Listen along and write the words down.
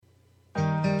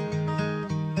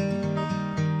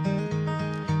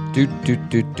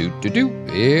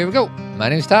Here we go. My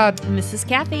name's Todd. And this is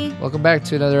Cathy. Welcome back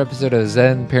to another episode of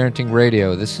Zen Parenting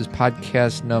Radio. This is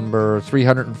podcast number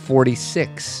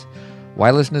 346.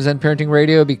 Why listen to Zen Parenting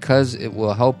Radio? Because it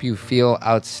will help you feel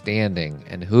outstanding.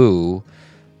 And who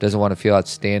doesn't want to feel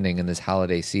outstanding in this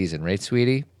holiday season, right,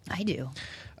 sweetie? I do.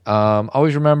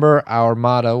 Always remember our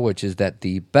motto, which is that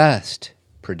the best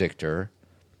predictor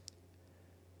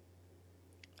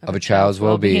of a child's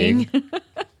well-being.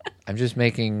 I'm just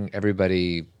making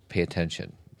everybody pay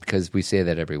attention because we say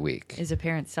that every week. Is a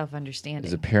parent's self-understanding.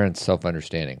 Is a parent's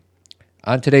self-understanding.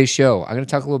 On today's show, I'm going to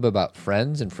talk a little bit about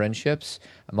friends and friendships.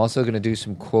 I'm also going to do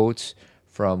some quotes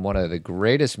from one of the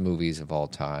greatest movies of all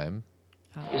time.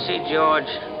 You see, George,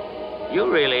 you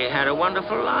really had a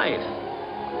wonderful life.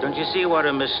 Don't you see what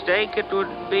a mistake it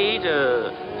would be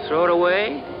to throw it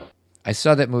away? I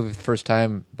saw that movie the first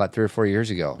time about 3 or 4 years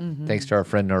ago, thanks to our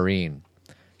friend Noreen.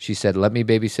 She said, let me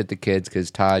babysit the kids because,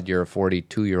 Todd, you're a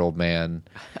 42-year-old man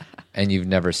and you've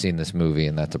never seen this movie,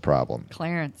 and that's a problem.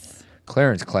 Clarence.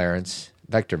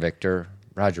 Victor,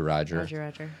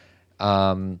 Roger.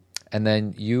 And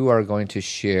then you are going to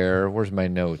share, where's my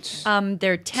notes?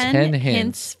 There are 10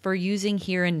 hints for using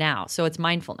here and now. So it's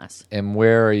mindfulness. And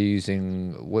where are you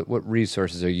using, what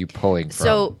resources are you pulling from?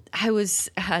 So I was,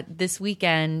 this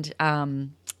weekend,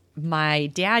 my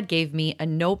dad gave me a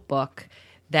notebook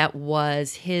that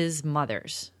was his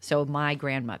mother's, so my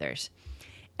grandmother's.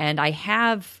 And I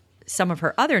have some of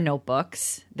her other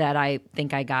notebooks that I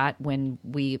think I got when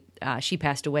she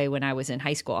passed away when I was in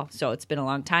high school. So it's been a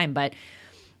long time, but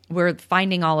we're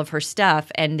finding all of her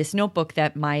stuff. And this notebook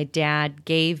that my dad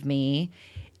gave me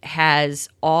has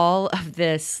all of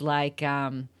this, like,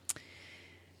 how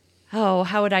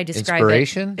would I describe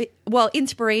Inspiration? it?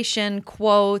 Inspiration,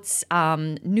 quotes,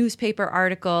 newspaper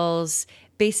articles,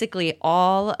 basically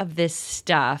all of this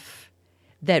stuff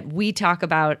that we talk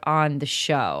about on the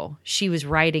show. She was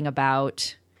writing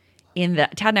about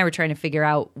Todd and I were trying to figure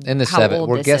out in the how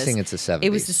old we're this guessing is. it's the 70s. It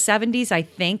was the 70s, I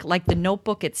think. Like the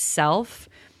notebook itself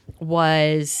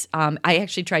was, I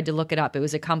actually tried to look it up. It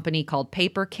was a company called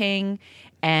Paper King,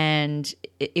 and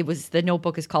the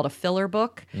notebook is called a filler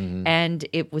book, and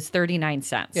it was 39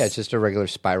 cents. Yeah, it's just a regular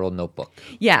spiral notebook.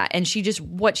 Yeah, and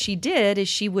what she did is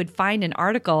she would find an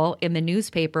article in the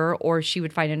newspaper, or she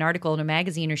would find an article in a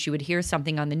magazine, or she would hear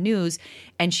something on the news,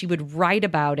 and she would write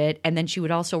about it, and then she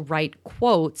would also write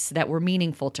quotes that were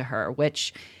meaningful to her,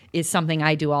 which is something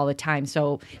I do all the time.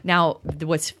 So now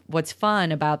what's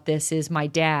fun about this is my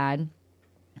dad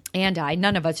and I,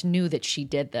 none of us knew that she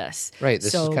did this. Right.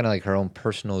 This is kind of like her own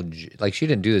personal, like she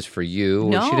didn't do this for you.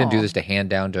 No. Or she didn't do this to hand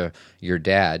down to your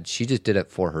dad. She just did it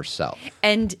for herself.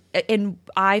 And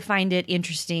I find it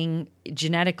interesting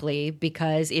genetically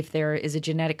because if there is a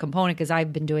genetic component, because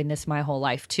I've been doing this my whole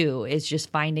life too, is just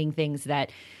finding things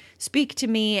that speak to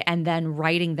me and then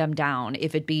writing them down,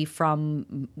 if it be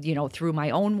from, through my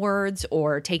own words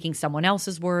or taking someone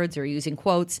else's words or using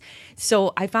quotes.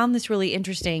 So I found this really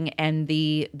interesting, and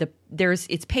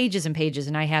it's pages and pages,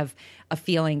 and I have a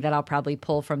feeling that I'll probably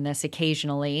pull from this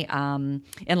occasionally. And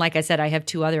like I said, I have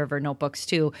 2 other of her notebooks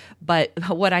too. But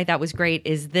what I thought was great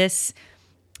is this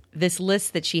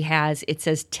list that she has. It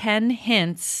says 10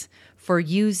 hints for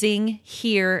using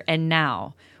here and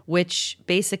now, which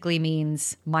basically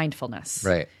means mindfulness.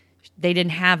 Right. They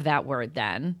didn't have that word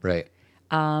then. Right.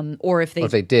 Or if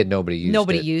they did, nobody used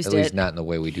it. At least it. not in the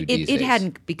way we do these days. It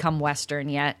hadn't become Western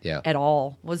yet at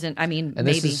all. And maybe.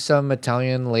 This is some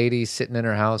Italian lady sitting in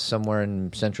her house somewhere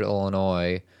in central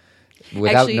Illinois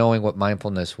without knowing what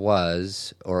mindfulness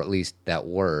was, or at least that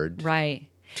word. Right.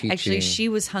 Teaching. Actually, she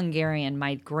was Hungarian.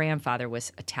 My grandfather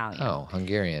was Italian. Oh,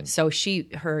 Hungarian. So she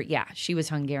was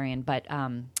Hungarian, but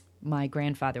my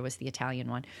grandfather was the Italian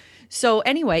one. So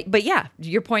anyway, but yeah,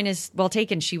 your point is well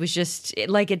taken. She was just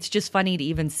it's just funny to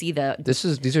even see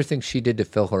these are things she did to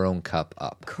fill her own cup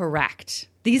up. Correct.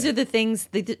 These are the things,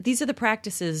 these are the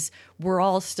practices we're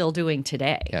all still doing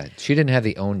today. Yeah, she didn't have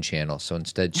the OWN channel, so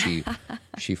instead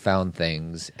she found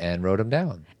things and wrote them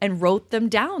down.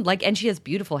 And she has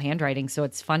beautiful handwriting, so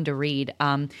it's fun to read.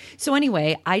 So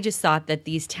anyway, I just thought that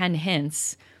these 10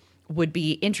 hints would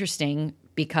be interesting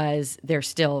because they're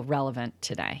still relevant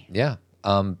today. Yeah.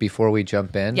 Before we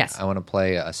jump in, yes. I want to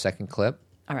play a second clip.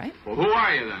 All right. Well, who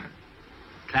are you then?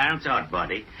 Clarence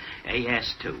Oddbody,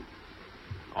 AS2.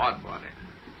 Oddbody.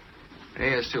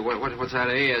 AS2. What's that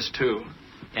AS2?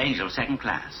 Angel, second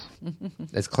class.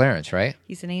 That's Clarence, right?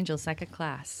 He's an angel, second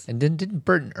class. And didn't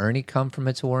Bert and Ernie come from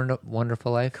It's a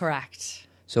Wonderful Life? Correct.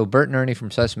 So Bert and Ernie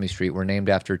from Sesame Street were named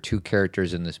after two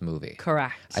characters in this movie.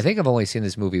 Correct. I think I've only seen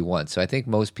this movie once, so I think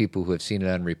most people who have seen it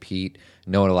on repeat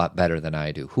know it a lot better than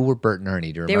I do. Who were Bert and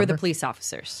Ernie? Do you remember? They were the police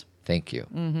officers. Thank you.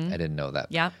 I didn't know that.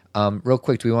 Yeah. Real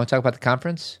quick, do we want to talk about the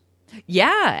conference?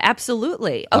 Yeah,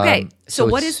 absolutely. Okay, so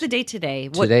what it's- is the date today?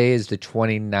 Today is the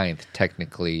 29th,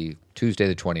 technically, Tuesday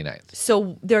the 29th.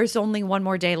 So there's only one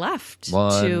more day left.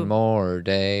 One more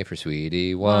day for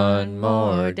Sweetie, one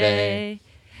more day.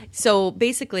 So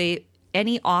basically,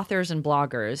 any authors and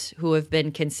bloggers who have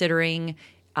been considering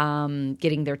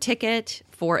getting their ticket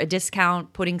for a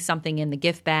discount, putting something in the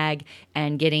gift bag,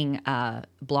 and getting a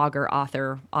blogger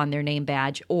author on their name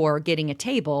badge, or getting a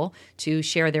table to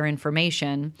share their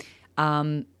information,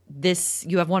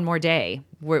 you have one more day.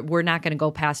 We're not going to go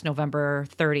past November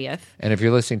 30th. And if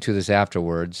you're listening to this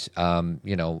afterwards,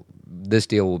 this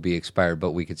deal will be expired,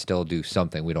 but we could still do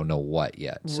something. We don't know what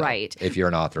yet. So Right. If you're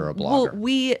an author or a blogger.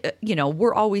 Well,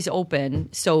 we're always open.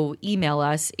 So email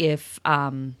us if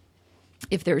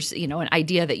there's, an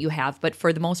idea that you have. But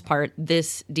for the most part,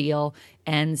 this deal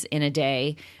ends in a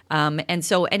day. And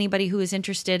so anybody who is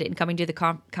interested in coming to the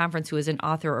conference who is an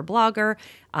author or blogger,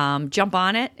 jump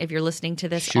on it. If you're listening to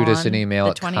this Shoot us on an email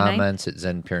the at 29th.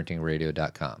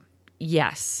 comments@zenparentingradio.com.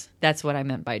 Yes, that's what I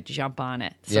meant by jump on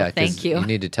it. So Yeah, 'cause thank you. You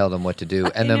need to tell them what to do.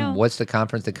 And I then know. what's the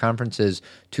conference? The conference is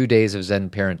 2 days of Zen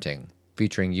parenting,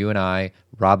 featuring you and I,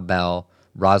 Rob Bell,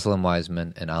 Rosalind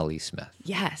Wiseman, and Ali Smith.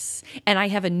 Yes. And I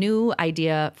have a new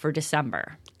idea for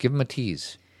December. Give them a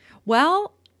tease.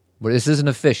 Well, Well, this isn't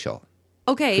official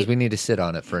okay. because we need to sit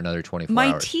on it for another 24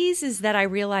 My hours. tease is that I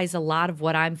realize a lot of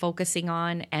what I'm focusing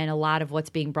on and a lot of what's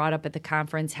being brought up at the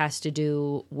conference has to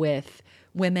do with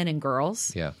women and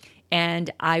girls. Yeah. And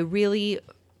I really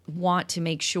want to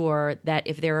make sure that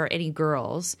if there are any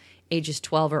girls ages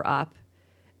 12 or up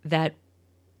that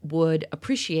would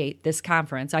appreciate this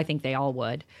conference, I think they all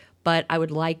would, but I would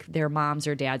like their moms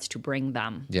or dads to bring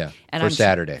them. Yeah, And for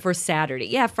Saturday. For Saturday.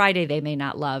 Yeah, Friday they may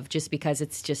not love just because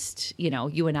it's just,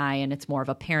 you and I, and it's more of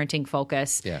a parenting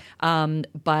focus. Yeah.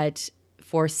 But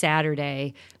for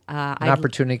Saturday, An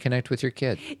opportunity to connect with your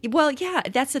kid. well, yeah,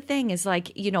 that's the thing is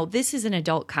like, this is an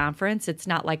adult conference. It's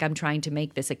not like I'm trying to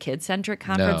make this a kid-centric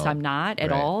conference. No. I'm not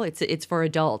at Right. all. It's for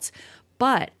adults.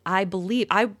 But I believe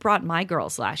I brought my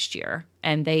girls last year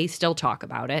and they still talk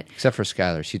about it. Except for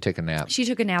Skylar. She took a nap. She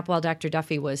took a nap while Dr.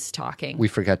 Duffy was talking. We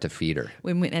forgot to feed her.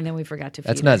 And then we forgot to feed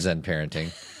That's her. not Zen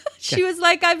parenting. She was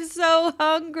like, I'm so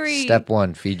hungry. Step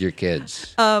one, feed your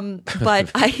kids. But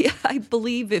I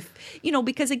believe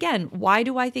because again, why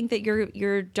do I think that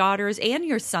your daughters and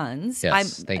your sons?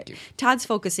 Yes, thank you. Todd's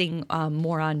focusing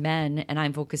more on men, and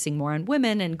I'm focusing more on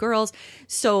women and girls.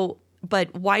 So,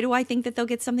 but why do I think that they'll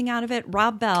get something out of it?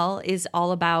 Rob Bell is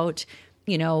all about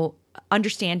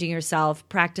understanding yourself,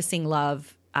 practicing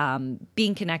love.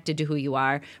 Being connected to who you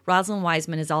are. Rosalind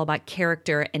Wiseman is all about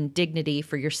character and dignity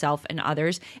for yourself and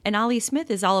others. And Ali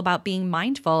Smith is all about being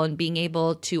mindful and being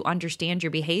able to understand your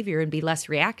behavior and be less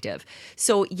reactive.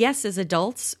 So yes, as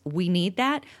adults, we need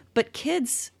that. But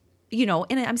kids, and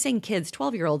I'm saying kids,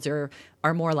 12-year-olds are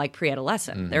more like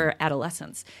pre-adolescent. Mm-hmm. They're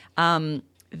adolescents.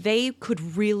 They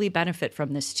could really benefit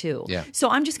from this too. Yeah. So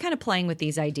I'm just kind of playing with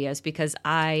these ideas because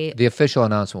The official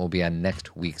announcement will be on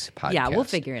next week's podcast. Yeah, we'll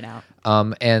figure it out.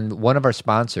 And one of our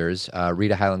sponsors,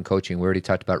 Rita Highland Coaching, we already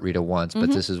talked about Rita once,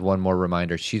 but this is one more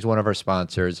reminder. She's one of our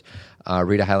sponsors.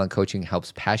 Rita Highland Coaching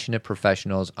helps passionate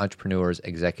professionals, entrepreneurs,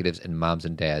 executives, and moms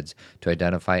and dads to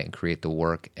identify and create the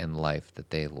work and life that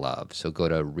they love. So go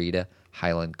to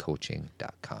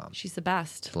RitaHighlandCoaching.com She's the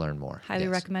best. to learn more. Highly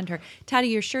Yes. recommend her. Toddy,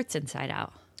 your shirt's inside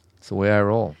out. It's the way I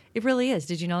roll. It really is.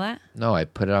 Did you know that? No, I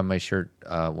put it on my shirt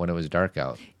when it was dark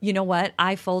out. You know what?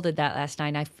 I folded that last night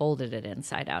and I folded it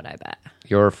inside out, I bet.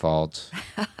 Your fault.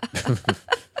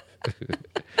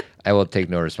 I will take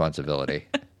no responsibility.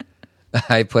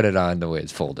 I put it on the way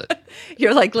it's folded.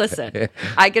 You're like, listen,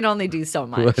 I can only do so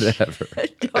much. Whatever.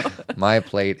 My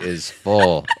plate is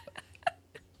full.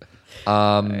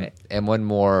 Right. And one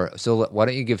more. So why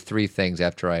don't you give 3 things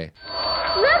after I... Look,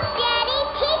 Daddy,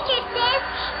 teacher says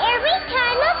every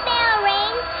time a bell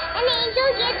rings, an angel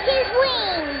gets his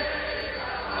wings.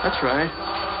 That's right.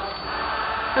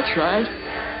 That's right.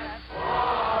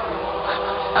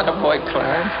 Attaboy,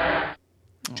 Clarence.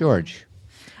 George.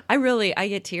 I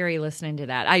get teary listening to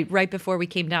that. Right before we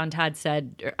came down, Todd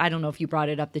said, I don't know if you brought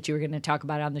it up that you were going to talk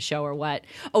about it on the show or what.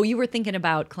 Oh, you were thinking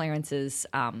about Clarence's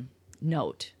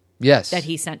note. Yes. that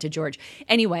he sent to George.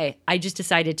 Anyway, I just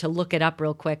decided to look it up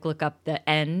real quick, look up the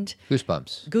end.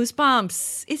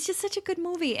 Goosebumps. It's just such a good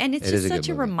movie. And it's just such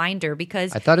a reminder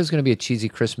because I thought it was going to be a cheesy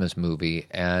Christmas movie,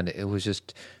 and it was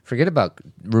just,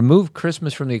 remove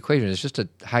Christmas from the equation. It's just a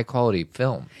high-quality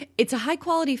film. It's a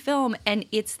high-quality film, and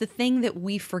it's the thing that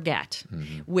we forget,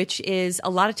 which is a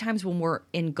lot of times when we're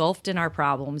engulfed in our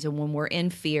problems and when we're in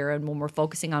fear and when we're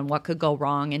focusing on what could go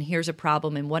wrong and here's a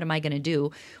problem and what am I going to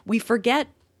do, we forget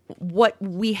what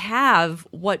we have,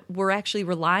 what we're actually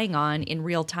relying on in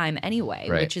real time anyway,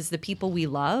 right. which is the people we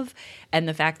love and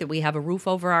the fact that we have a roof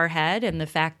over our head and the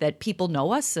fact that people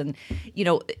know us. And,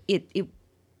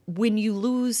 when you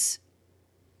lose,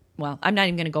 well, I'm not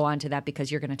even going to go on to that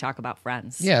because you're going to talk about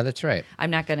Friends. Yeah, that's right. I'm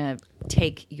not going to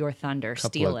take your thunder,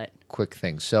 steal it. Quick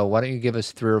things. So why don't you give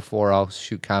us 3 or 4? I'll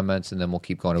shoot comments and then we'll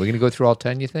keep going. Are we going to go through all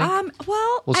 10, you think?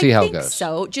 We'll see how it think goes.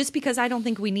 So, just because I don't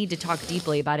think we need to talk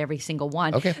deeply about every single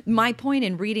one. Okay. My point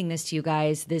in reading this to you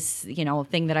guys, this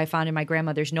thing that I found in my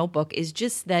grandmother's notebook, is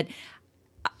just that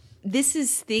this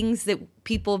is things that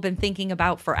people have been thinking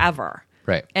about forever.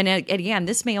 Right. And again,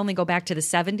 this may only go back to the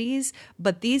 70s,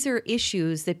 but these are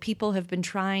issues that people have been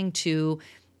trying to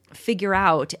figure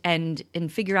out and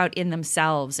figure out in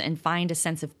themselves and find a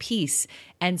sense of peace.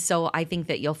 And so I think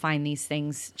that you'll find these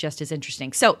things just as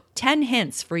interesting. So 10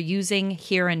 hints for using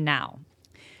here and now.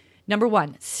 Number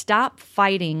 1, stop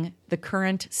fighting the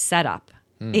current setup.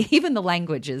 Even the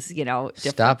language is, different.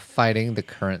 Stop fighting the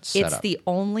current setup. It's the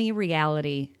only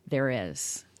reality there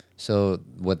is. So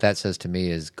what that says to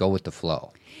me is go with the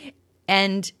flow.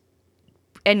 And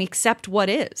accept what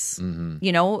is.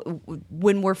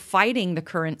 When we're fighting the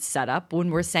current setup,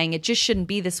 when we're saying it just shouldn't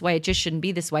be this way,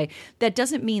 that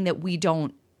doesn't mean that we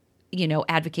don't,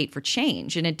 advocate for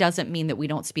change. And it doesn't mean that we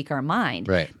don't speak our mind.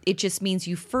 Right. It just means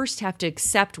you first have to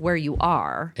accept where you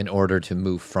are. In order to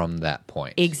move from that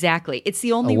point. Exactly. It's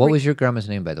the only... what was your grandma's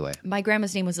name, by the way? My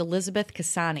grandma's name was Elizabeth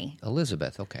Cassani.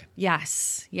 Elizabeth, okay.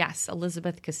 Yes,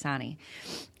 Elizabeth Cassani.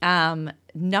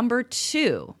 Number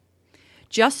 2,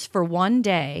 just for one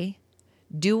day,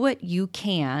 do what you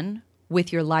can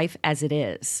with your life as it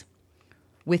is,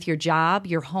 with your job,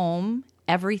 your home,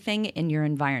 everything in your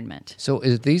environment. So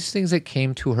is these things that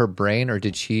came to her brain, or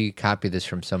did she copy this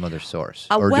from some other source?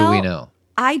 Or do we know?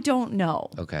 I don't know.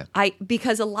 Okay.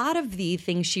 Because a lot of the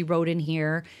things she wrote in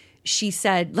here, she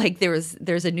said, like there's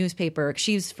a newspaper.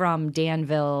 She's from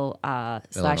Danville /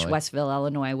 Westville,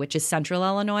 Illinois, which is central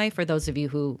Illinois, for those of you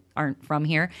who aren't from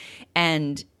here.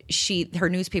 And her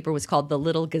newspaper was called the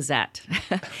Little Gazette.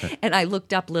 And I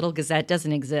looked up Little Gazette,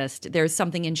 doesn't exist. There's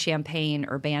something in Champaign,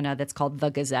 Urbana, that's called the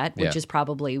Gazette, which is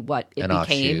probably what it became.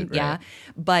 Offshoot, right. Yeah.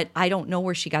 But I don't know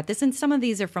where she got this. And some of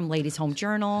these are from Ladies' Home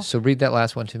Journal. So read that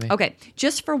last one to me. Okay.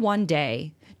 Just for one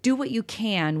day, do what you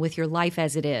can with your life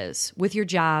as it is, with your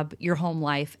job, your home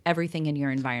life, everything in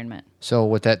your environment. So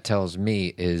what that tells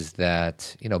me is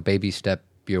that, baby step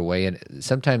your way in.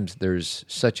 Sometimes there's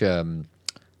such a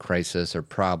crisis or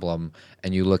problem,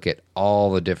 and you look at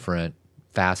all the different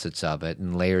facets of it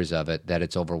and layers of it, that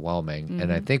it's overwhelming.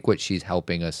 And I think what she's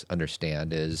helping us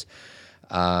understand is,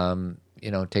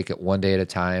 take it one day at a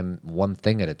time, one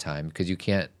thing at a time, because you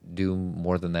can't do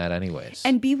more than that anyways.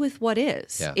 And be with what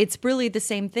is. Yeah. It's really the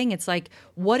same thing. It's like,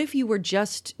 what if you were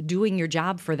just doing your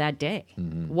job for that day?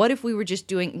 What if we were just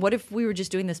doing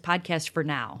this podcast for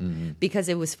now? Because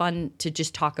it was fun to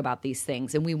just talk about these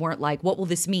things, and we weren't like, what will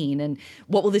this mean and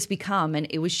what will this become? And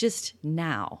it was just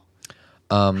now.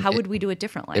 How would we do it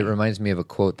differently? It reminds me of a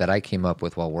quote that I came up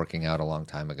with while working out a long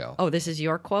time ago. Oh, this is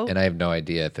your quote? And I have no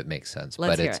idea if it makes sense.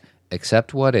 Let's but hear it's it.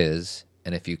 Accept what is,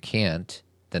 and if you can't,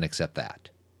 then accept that.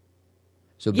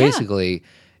 So basically,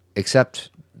 accept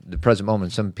the present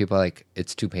moment. Some people are like,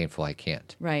 it's too painful, I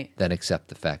can't. Right. Then accept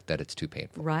the fact that it's too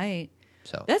painful. Right.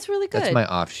 So that's really good. That's my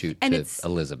offshoot and to it's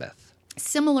Elizabeth.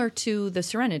 Similar to the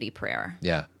Serenity Prayer.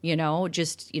 Yeah.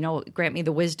 Grant me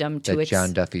the wisdom to... That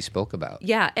John Duffy spoke about.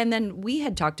 Yeah, and then we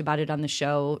had talked about it on the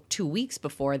show 2 weeks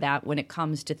before that when it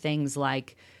comes to things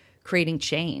like creating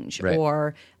change Right.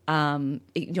 or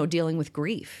dealing with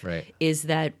grief. Right. Is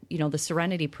that, the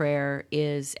Serenity Prayer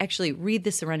is... Actually, read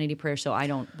the Serenity Prayer so I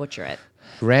don't butcher it.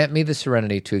 Grant me the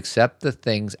serenity to accept the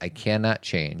things I cannot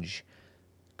change,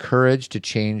 courage to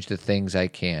change the things I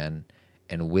can,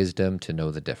 and wisdom to know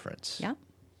the difference. Yeah.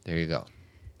 There you go.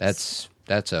 That's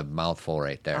a mouthful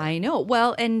right there. I know.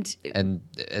 Well, and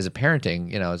as a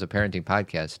parenting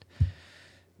podcast,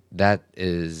 that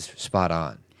is spot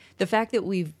on. The fact that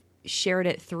we've shared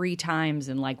it 3 times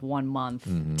in like 1 month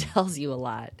tells you a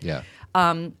lot. Yeah.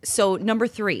 So number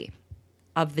 3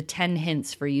 of the 10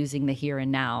 hints for using the here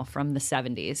and now from the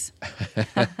 70s.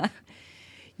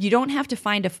 You don't have to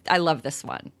find I love this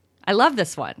one. I love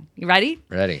this one. You ready?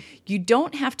 Ready. You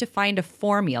don't have to find a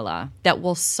formula that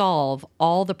will solve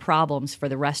all the problems for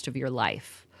the rest of your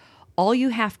life. All you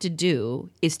have to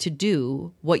do is to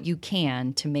do what you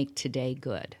can to make today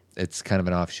good. It's kind of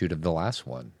an offshoot of the last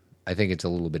one. I think it's a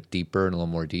little bit deeper and a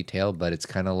little more detailed, but it's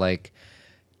kind of like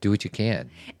do what you can.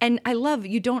 And I love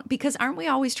because aren't we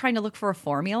always trying to look for a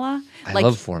formula? I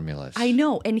love formulas. I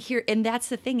know. And that's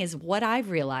the thing is what I've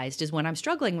realized is when I'm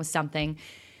struggling with something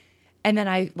and then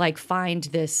I find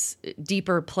this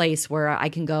deeper place where I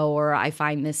can go or I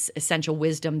find this essential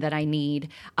wisdom that I need,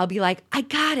 I'll be like, I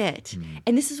got it.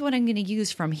 And this is what I'm going to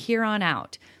use from here on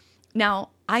out. Now,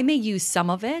 I may use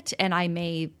some of it, and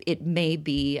it may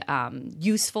be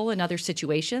useful in other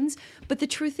situations. But the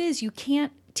truth is, you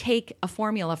can't take a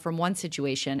formula from one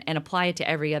situation and apply it to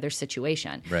every other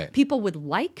situation. Right. People would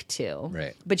like to,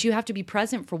 right. But you have to be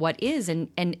present for what is,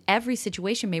 and every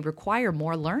situation may require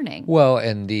more learning. Well,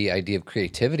 and the idea of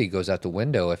creativity goes out the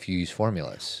window if you use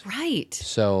formulas. Right.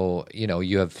 So,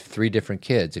 you have 3 different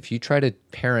kids. If you try to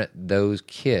parent those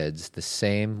kids the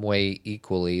same way,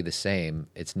 equally the same,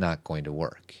 it's not going to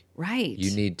work. Right.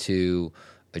 You need to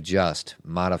adjust,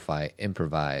 modify,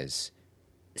 improvise.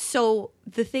 So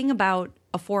the thing about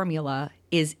a formula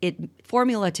is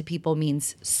formula to people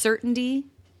means certainty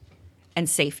and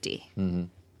safety,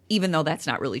 even though that's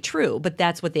not really true, but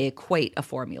that's what they equate a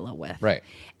formula with. Right.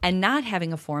 And not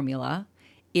having a formula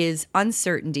is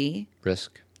uncertainty.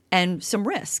 Risk. And some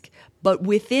risk. But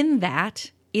within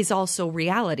that is also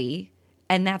reality,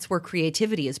 and that's where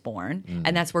creativity is born,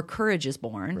 and that's where courage is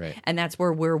born, right. And that's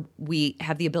where we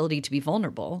have the ability to be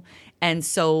vulnerable.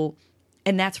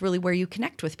 And that's really where you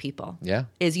connect with people. Yeah.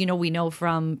 We know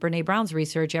from Brene Brown's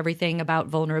research, everything about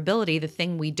vulnerability, the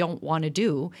thing we don't want to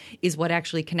do is what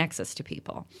actually connects us to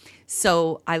people.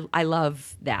 So I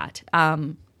love that.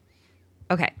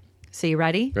 Okay. So you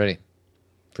ready?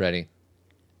 Ready.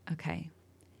 Okay.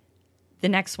 The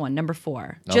next one, number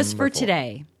 4. Just for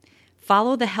today,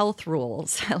 follow the health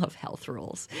rules. I love health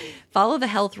rules. Follow the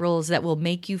health rules that will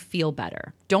make you feel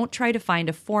better. Don't try to find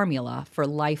a formula for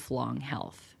lifelong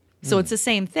health. So it's the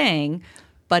same thing,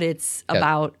 but it's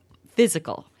about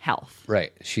physical health.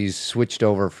 Right. She's switched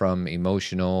over from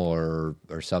emotional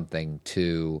or something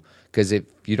to, because if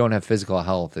you don't have physical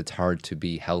health, it's hard to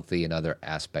be healthy in other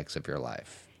aspects of your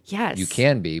life. Yes. You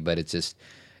can be, but it's just,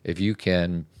 if you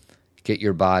can get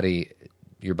your body's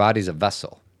a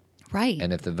vessel. Right.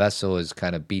 And if the vessel is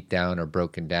kind of beat down or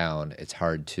broken down, it's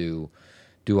hard to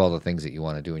do all the things that you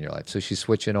want to do in your life. So she's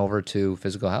switching over to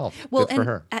physical health. Well, good for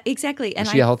her. Exactly. And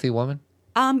is she a healthy woman?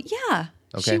 Yeah,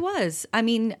 Okay. she was. I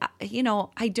mean,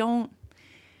 I don't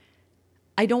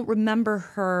remember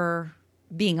her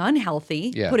being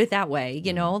unhealthy, put it that way,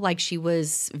 she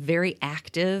was very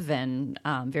active and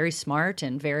very smart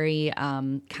and very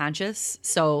conscious.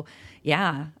 So,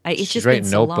 yeah, it's She's just writing been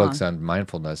so notebooks long. on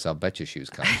mindfulness. I'll bet you she was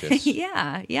conscious.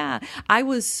 Yeah. I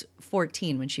was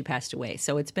 14 when she passed away,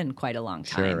 so it's been quite a long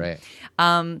time. Sure,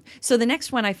 right. So the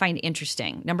next one I find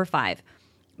interesting. Number 5,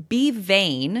 be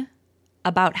vain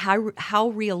about how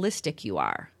realistic you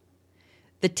are.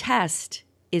 The test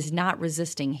is not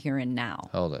resisting here and now.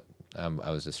 Hold it. I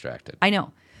was distracted. I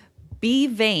know. Be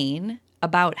vain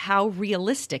about how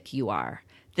realistic you are.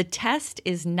 The test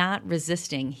is not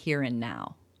resisting here and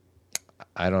now.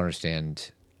 I don't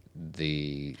understand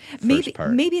the first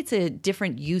part. Maybe it's a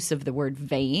different use of the word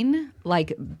vain,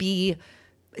 like be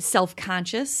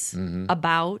self-conscious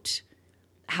about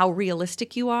how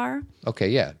realistic you are. Okay,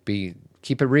 yeah.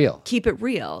 Keep it real. Keep it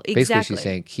real. Exactly. Basically, she's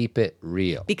saying keep it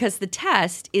real. Because the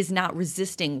test is not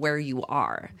resisting where you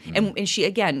are. And she,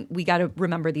 again, we got to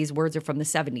remember these words are from the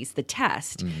 70s. The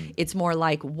test, it's more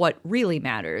like what really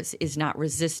matters is not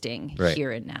resisting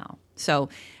here and now. So,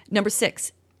 number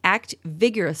 6, act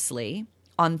vigorously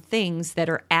on things that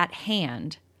are at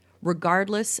hand,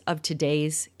 regardless of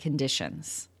today's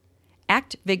conditions.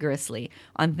 Act vigorously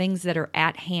on things that are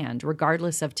at hand,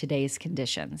 regardless of today's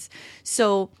conditions.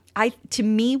 So, to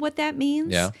me, what that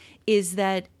means is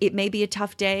that it may be a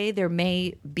tough day. There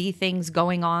may be things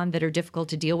going on that are difficult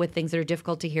to deal with, things that are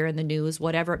difficult to hear in the news,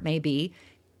 whatever it may be.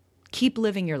 Keep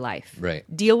living your life. Right.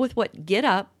 Deal with get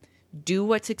up, do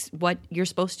what you're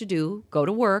supposed to do, go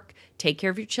to work, take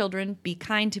care of your children, be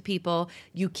kind to people.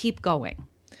 You keep going.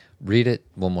 Read it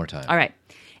one more time. All right.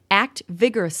 Act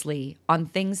vigorously on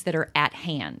things that are at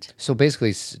hand. So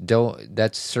basically,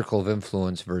 that's circle of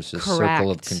influence versus circle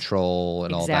of control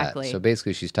and all that. So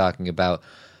basically, she's talking about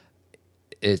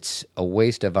it's a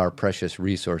waste of our precious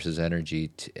resources, energy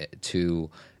to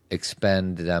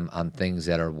expend them on things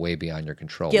that are way beyond your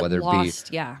control. Get whether lost,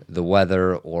 it be the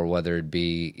weather or whether it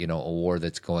be a war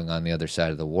that's going on the other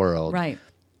side of the world. Right.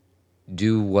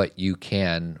 do what you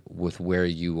can with where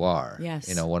you are. Yes.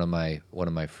 You know, one of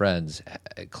my friends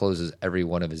closes every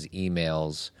one of his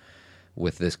emails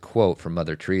with this quote from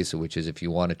Mother Teresa, which is, if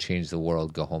you want to change the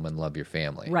world, go home and love your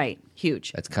family. Right.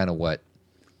 Huge. That's kind of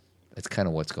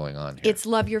what's going on here. It's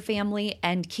love your family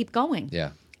and keep going.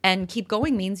 Yeah. And keep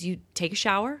going means you take a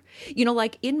shower. You know,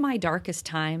 like in my darkest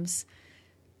times,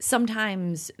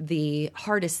 sometimes the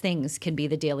hardest things can be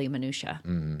the daily minutia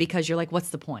because you're like, what's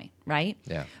the point, right?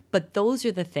 Yeah. But those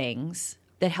are the things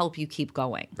that help you keep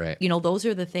going. Right. You know, those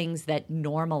are the things that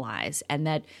normalize and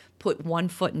that put one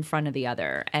foot in front of the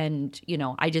other. And, you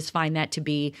know, I just find that to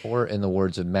be... Or in the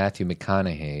words of Matthew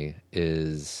McConaughey,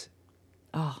 is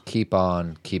keep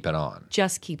on keeping on.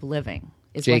 Just keep living.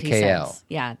 Is JKL. what he says.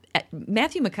 Yeah.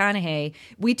 Matthew McConaughey,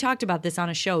 we talked about this on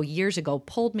a show years ago,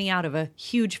 pulled me out of a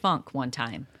huge funk one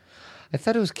time. I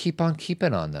thought it was keep on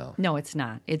keeping on, though. No, it's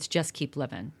not. It's just keep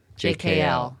living.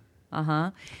 JKL.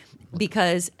 Uh-huh.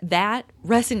 Because that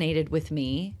resonated with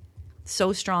me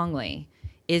so strongly,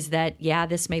 is that, yeah,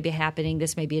 this may be happening,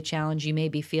 this may be a challenge, you may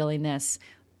be feeling this,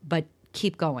 but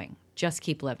keep going. Just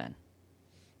keep living.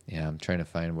 Yeah, I'm trying to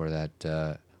find where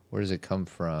that, where does it come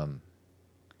from?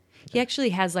 He actually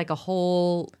has like a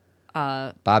whole...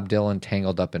 Bob Dylan,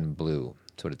 Tangled Up in Blue.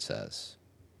 That's what it says.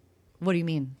 What do you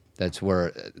mean? That's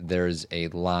where there's a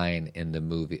line in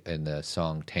the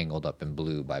song "Tangled Up in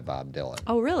Blue" by Bob Dylan.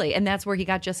 Oh, really? And that's where he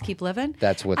got "Just Keep Living."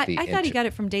 That's what I thought he got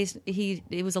it from Days.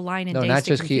 It was a line in No, Days not to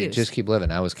just Confuse. just keep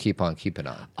living. I was keep on keeping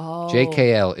on. Oh,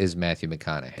 JKL is Matthew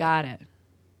McConaughey. Got it.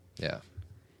 Yeah.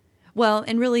 Well,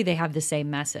 and really, they have the same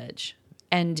message,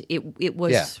 and it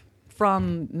was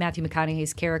from Matthew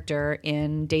McConaughey's character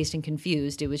in Dazed and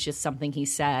Confused. It was just something he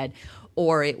said,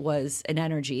 or it was an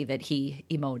energy that he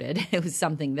emoted. It was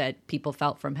something that people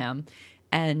felt from him,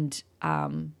 and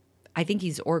I think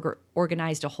he's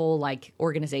organized a whole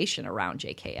organization around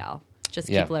JKL. Just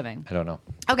keep living. I don't know.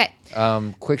 Okay.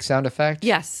 Quick sound effect.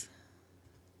 Yes.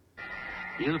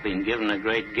 You've been given a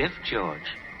great gift, George.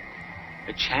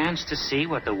 A chance to see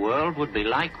what the world would be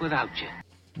like without you.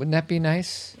 Wouldn't that be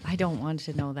nice? I don't want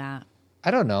to know that. I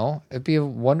don't know. It'd be a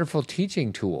wonderful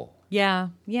teaching tool. Yeah.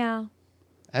 Yeah.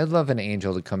 I'd love an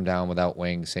angel to come down without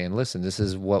wings saying, listen, this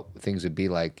is what things would be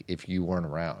like if you weren't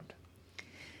around.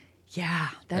 Yeah,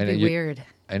 that'd be weird.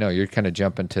 I know, you're kind of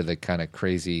jumping to the kind of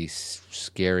crazy,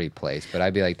 scary place, but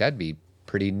I'd be like, that'd be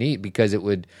pretty neat because it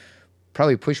would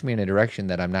probably push me in a direction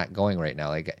that I'm not going right now.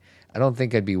 Like, I don't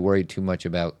think I'd be worried too much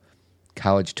about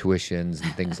college tuitions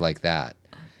and things like that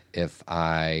if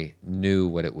I knew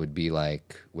what it would be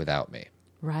like without me.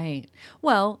 Right.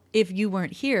 Well, if you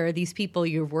weren't here, these people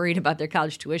you're worried about their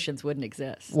college tuitions wouldn't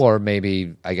exist. Or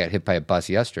maybe I got hit by a bus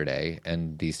yesterday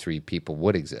and these three people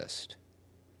would exist.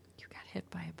 You got hit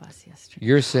by a bus yesterday.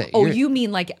 You're saying... Oh, you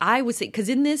mean like I was saying, because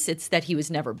in this it's that he was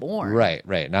never born. Right.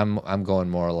 And I'm going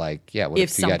more like, yeah, what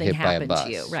if you got hit by a bus?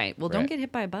 To you. Right. Well, don't get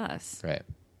hit by a bus. Right.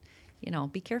 You know,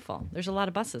 be careful. There's a lot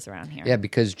of buses around here. Yeah,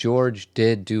 because George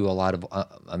did do a lot of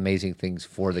amazing things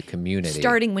for the community.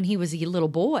 Starting when he was a little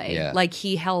boy. Yeah. Like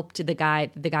he helped the guy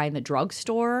in the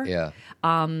drugstore. Yeah.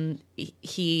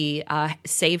 He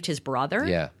saved his brother.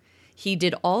 Yeah. He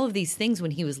did all of these things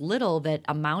when he was little that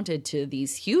amounted to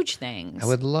these huge things. I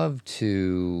would love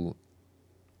to...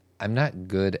 I'm not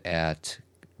good at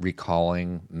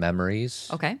recalling memories.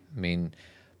 Okay. I mean,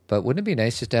 but wouldn't it be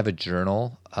nice just to have a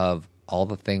journal of all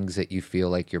the things that you feel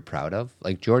like you're proud of?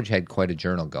 Like George had quite a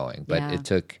journal going, but it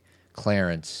took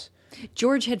Clarence.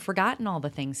 George had forgotten all the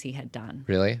things he had done.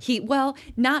 Really?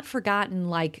 Not forgotten,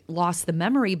 like lost the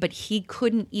memory, but he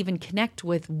couldn't even connect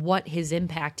with what his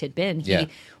impact had been. He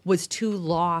was too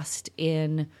lost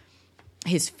in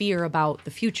his fear about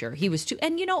the future. He was too,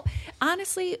 and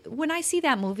honestly, when I see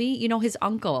that movie, his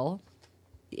uncle,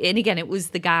 and again, it was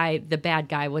the bad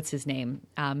guy, what's his name?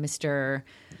 Mr.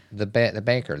 The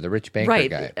banker, the rich banker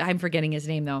guy. Right, I'm forgetting his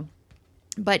name though.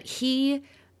 But he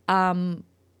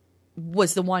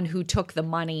was the one who took the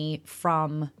money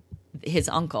from his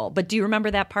uncle. But do you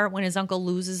remember that part when his uncle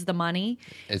loses the money?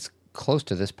 It's close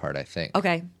to this part, I think.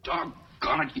 Okay.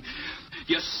 Doggone it.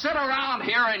 You sit around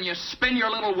here and you spin your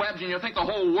little webs and you think the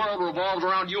whole world revolves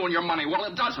around you and your money. Well,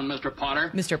 it doesn't, Mr.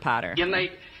 Potter. Mr. Potter. In the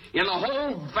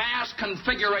whole vast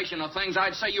configuration of things,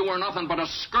 I'd say you were nothing but a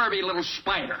scurvy little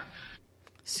spider.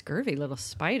 Scurvy little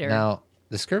spider. Now,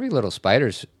 the scurvy little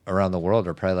spiders around the world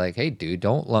are probably like, hey, dude,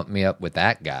 don't lump me up with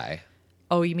that guy.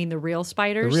 Oh, you mean the real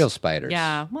spiders? The real spiders.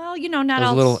 Yeah. Well, not those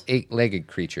all... little eight-legged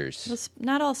creatures.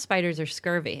 Not all spiders are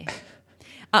scurvy.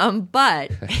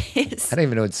 But... I don't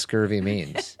even know what scurvy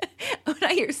means. When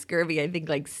I hear scurvy, I think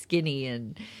like skinny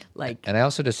and like... And I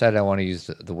also decided I want to use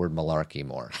the word malarkey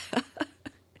more.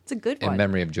 It's a good one. In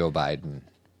memory of Joe Biden.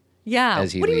 Yeah.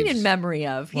 as he What do you mean leaves. in memory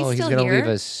of? He's Well, still he's going to here.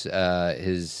 leave us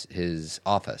his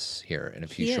office here in a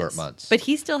few He short is. months. But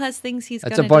he still has things he's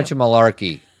going That's to a bunch do. of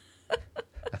malarkey.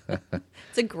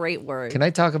 It's a great word. Can I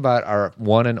talk about our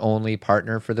one and only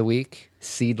partner for the week,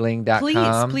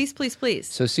 Seedling.com? Please.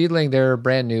 So Seedling, they're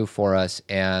brand new for us,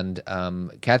 and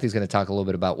Cathy's going to talk a little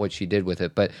bit about what she did with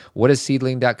it. But what is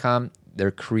Seedling.com?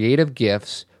 They're creative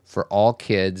gifts for all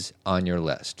kids on your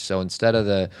list. So instead of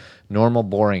the normal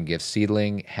boring gifts,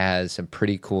 Seedling has some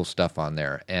pretty cool stuff on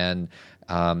there. And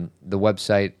the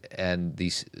website and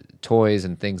these toys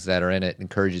and things that are in it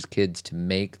encourages kids to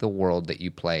make the world that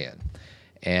you play in.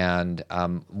 And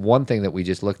one thing that we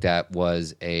just looked at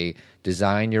was a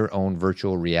design your own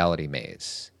virtual reality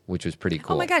maze, which was pretty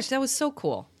cool. Oh my gosh, that was so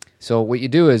cool. So what you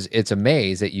do is it's a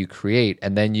maze that you create,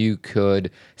 and then you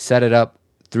could set it up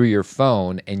through your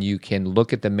phone, and you can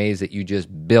look at the maze that you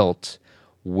just built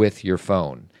with your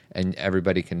phone. And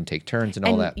everybody can take turns and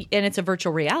all that. And it's a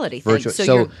virtual reality thing. Virtual.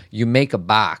 So you make a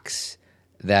box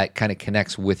that kind of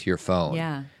connects with your phone.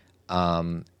 Yeah.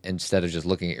 Instead of just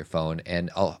looking at your phone. And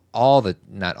not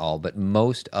all, but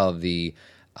most of the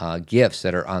gifts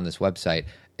that are on this website,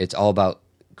 it's all about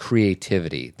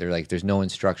creativity. They're like, there's no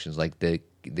instructions. Like the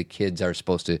kids are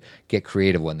supposed to get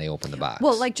creative when they open the box.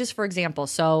 Well, like just for example,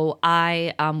 so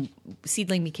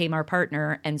Seedling became our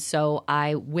partner, and so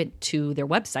I went to their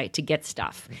website to get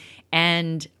stuff.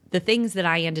 And the things that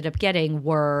I ended up getting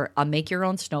were a make your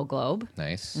own snow globe.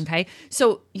 Nice. Okay.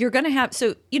 So you're going to have,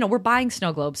 we're buying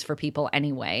snow globes for people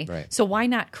anyway. Right. So why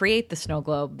not create the snow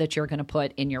globe that you're going to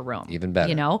put in your room? Even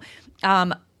better.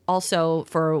 Also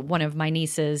for one of my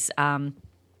nieces,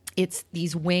 it's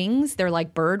these wings. They're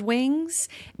like bird wings,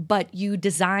 but you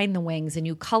design the wings and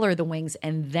you color the wings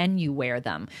and then you wear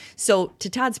them. So to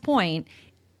Todd's point,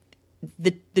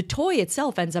 the toy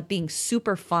itself ends up being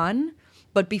super fun.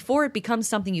 But before it becomes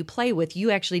something you play with,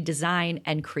 you actually design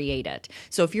and create it.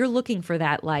 So if you're looking for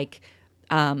that, like,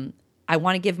 I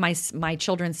want to give my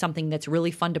children something that's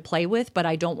really fun to play with, but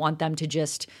I don't want them to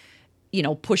just,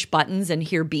 push buttons and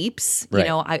hear beeps. Right.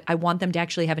 I want them to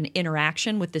actually have an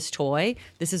interaction with this toy.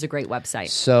 This is a great website.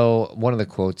 So one of the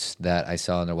quotes that I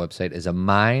saw on their website is, "A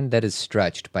mind that is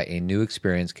stretched by a new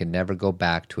experience can never go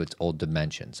back to its old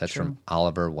dimensions." That's from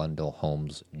Oliver Wendell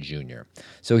Holmes Jr.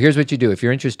 So here's what you do. If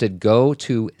you're interested, go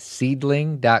to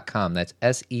seedling.com. That's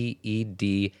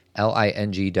SEEDLING.com.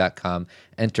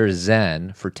 Enter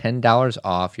Zen for $10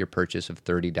 off your purchase of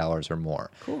 $30 or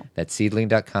more. Cool. That's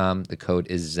seedling.com. The code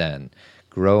is Zen.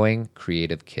 Growing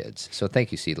creative kids. So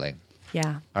thank you, Seedling.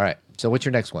 Yeah. All right. So what's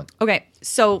your next one? Okay.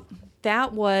 So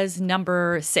that was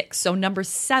number 6. So number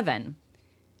 7.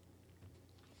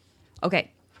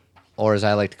 Okay. Or as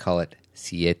I like to call it,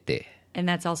 siete. And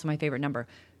that's also my favorite number.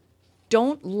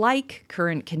 Don't like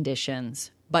current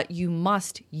conditions, but you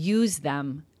must use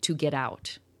them to get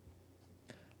out.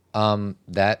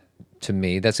 That, to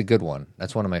me, that's a good one.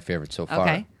 That's one of my favorites so far.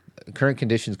 Okay. Current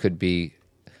conditions could be,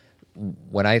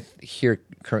 when I hear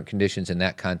current conditions in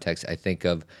that context, I think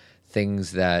of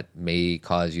things that may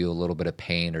cause you a little bit of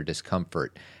pain or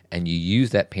discomfort, and you use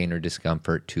that pain or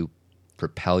discomfort to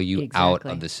propel you out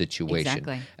of the situation,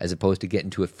 Exactly. as opposed to get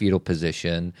into a fetal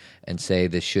position and say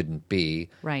this shouldn't be.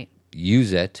 Right.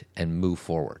 Use it and move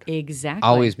forward. Exactly.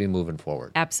 Always be moving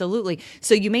forward. Absolutely.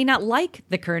 So you may not like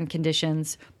the current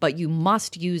conditions, but you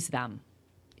must use them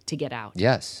to get out.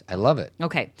 Yes, I love it.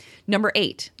 Okay. Number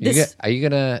 8. Are you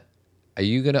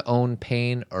gonna own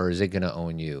pain, or is it gonna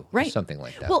own you? Or Right. something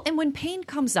like that. Well, and when pain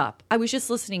comes up, I was just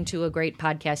listening to a great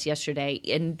podcast yesterday,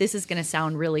 and this is going to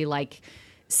sound really like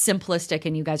simplistic,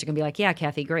 and you guys are going to be like, yeah,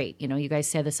 Cathy, great. You guys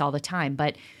say this all the time,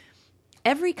 but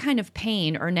every kind of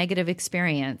pain or negative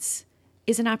experience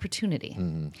is an opportunity.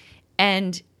 Mm-hmm.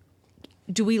 And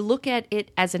do we look at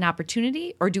it as an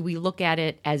opportunity, or do we look at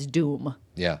it as doom?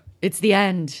 Yeah. It's the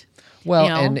end. Well,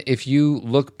 and if you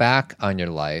look back on your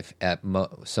life at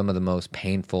some of the most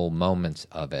painful moments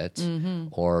of it, Mm-hmm.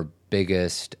 or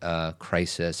biggest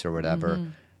crisis or whatever,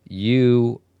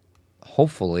 you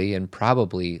hopefully and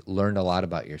probably learned a lot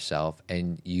about yourself,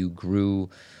 and you grew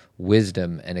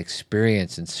wisdom and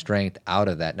experience and strength out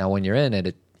of that. Now, when you're in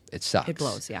it, it sucks. It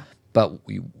blows, yeah. But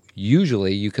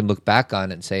usually you can look back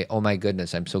on it and say, oh my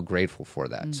goodness, I'm so grateful for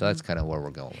that. So that's kind of where we're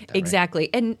going with that. Right? Exactly.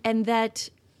 And that,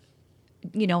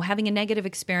 having a negative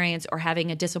experience or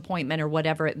having a disappointment or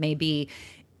whatever it may be,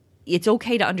 it's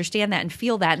okay to understand that and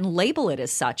feel that and label it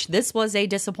as such. This was a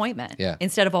disappointment. Yeah.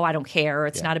 Instead of, I don't care,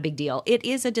 it's not a big deal. It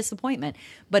is a disappointment,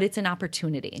 but it's an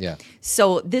opportunity. Yeah.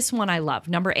 So this one I love.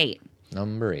 Number 8.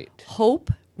 Number 8.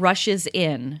 Hope rushes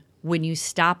in when you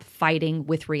stop fighting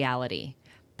with reality.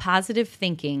 Positive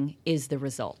thinking is the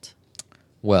result.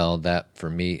 Well, that for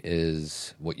me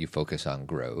is what you focus on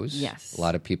grows. Yes. A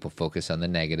lot of people focus on the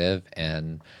negative,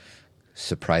 and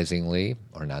surprisingly,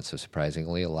 or not so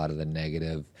surprisingly, a lot of the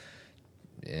negative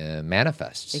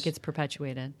manifests. It gets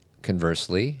perpetuated.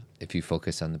 Conversely, if you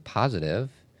focus on the positive,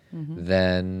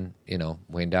 then,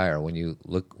 Wayne Dyer, when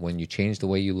you change the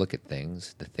way you look at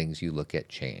things, the things you look at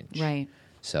change. Right.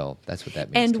 So that's what that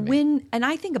means to me. And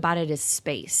I think about it as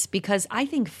space, because I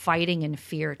think fighting and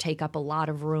fear take up a lot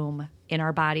of room in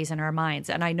our bodies and our minds.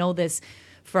 And I know this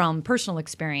from personal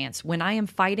experience. When I am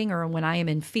fighting or when I am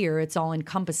in fear, it's all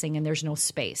encompassing and there's no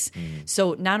space.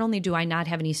 So not only do I not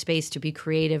have any space to be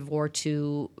creative or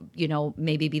to,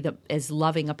 maybe be as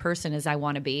loving a person as I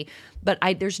want to be, but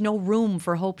there's no room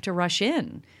for hope to rush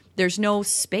in. There's no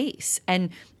space. And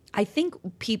I think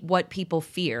what people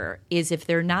fear is if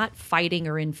they're not fighting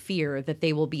or in fear, that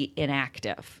they will be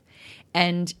inactive.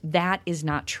 And that is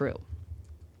not true.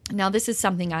 Now, this is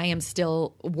something I am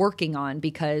still working on,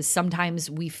 because sometimes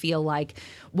we feel like,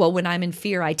 well, when I'm in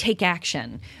fear, I take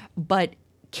action. But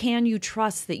can you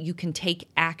trust that you can take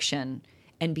action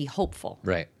and be hopeful?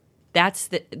 Right.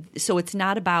 So it's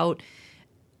not about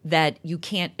that you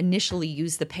can't initially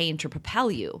use the pain to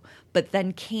propel you, but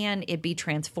then can it be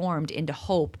transformed into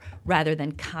hope rather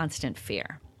than constant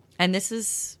fear? And this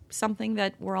is something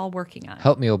that we're all working on.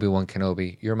 Help me, Obi-Wan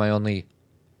Kenobi. You're my only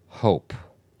hope.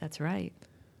 That's right.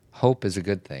 Hope is a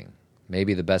good thing.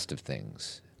 Maybe the best of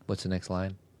things. What's the next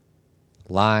line?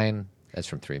 That's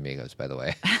from Three Amigos, by the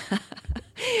way.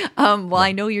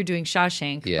 I know you're doing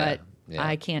Shawshank, Yeah. but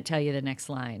I can't tell you the next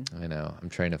line. I know. I'm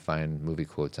trying to find movie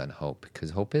quotes on hope,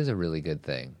 because hope is a really good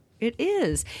thing. It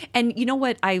is. And you know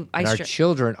what? Our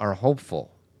children are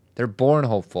hopeful. They're born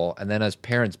hopeful, and then as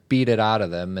parents beat it out of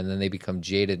them, and then they become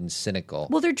jaded and cynical.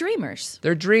 Well, they're dreamers.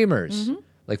 They're dreamers.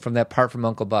 Like from that part from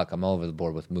Uncle Buck. I'm all over the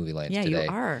board with movie lines today. Yeah, you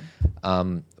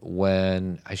are.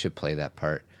 When I should play that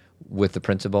part with the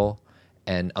principal,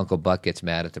 and Uncle Buck gets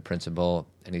mad at the principal,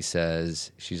 and he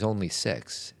says, "She's only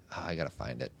 6. Oh, I got to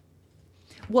find it."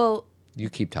 Well, you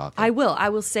keep talking. I will. I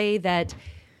will say that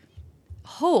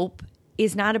hope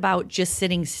is not about just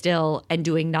sitting still and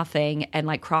doing nothing and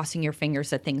like crossing your fingers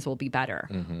that things will be better.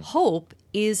 Hope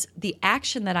is the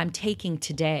action that I'm taking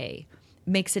today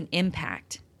makes an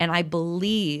impact, and I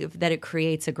believe that it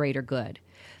creates a greater good.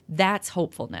 That's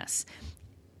hopefulness.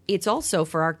 It's also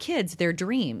for our kids, their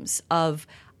dreams of,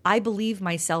 I believe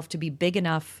myself to be big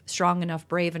enough, strong enough,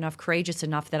 brave enough, courageous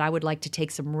enough that I would like to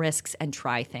take some risks and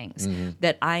try things,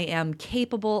 that I am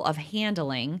capable of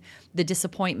handling the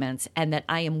disappointments, and that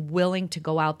I am willing to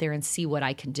go out there and see what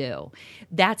I can do.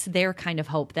 That's their kind of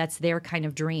hope. That's their kind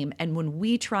of dream. And when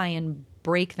we try and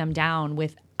break them down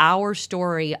with our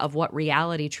story of what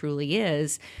reality truly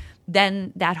is,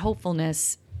 then that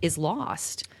hopefulness is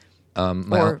lost.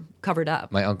 Or covered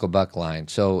up. My Uncle Buck line.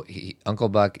 So Uncle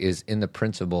Buck is in the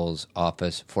principal's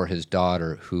office for his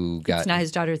daughter who got... It's not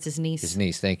his daughter, it's his niece. His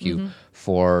niece, thank you,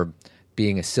 for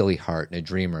being a silly heart and a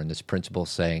dreamer. And this principal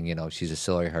saying, she's a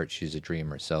silly heart, she's a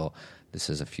dreamer. So this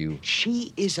is a few...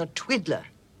 She is a twiddler,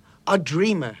 a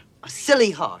dreamer, a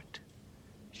silly heart.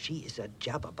 She is a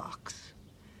jabberbox.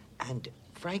 And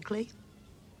frankly,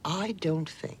 I don't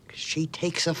think she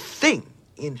takes a thing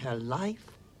in her life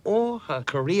or her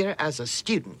career as a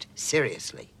student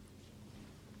seriously.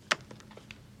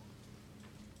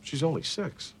 She's only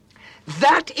 6.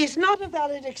 That is not a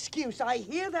valid excuse. I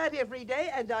hear that every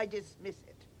day, and I dismiss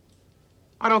it.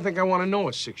 I don't think I want to know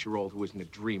a 6-year-old who isn't a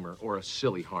dreamer or a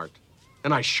silly heart.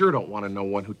 And I sure don't want to know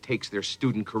one who takes their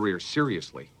student career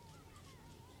seriously.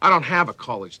 I don't have a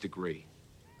college degree,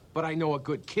 but I know a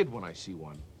good kid when I see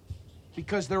one.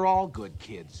 Because they're all good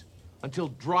kids. Until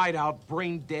dried-out,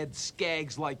 brain-dead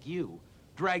skags like you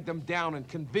drag them down and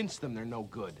convince them they're no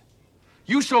good.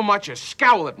 You so much as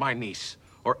scowl at my niece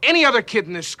or any other kid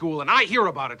in this school, and I hear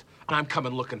about it, and I'm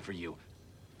coming looking for you.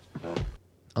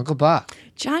 Uncle Buck.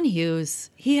 John Hughes,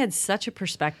 he had such a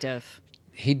perspective.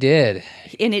 He did.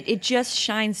 And it just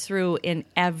shines through in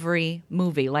every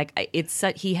movie. Like,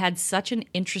 he had such an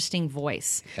interesting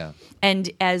voice. Yeah. And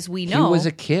as we know... He was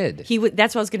a kid.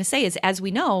 That's what I was going to say, is as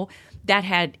we know... That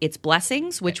had its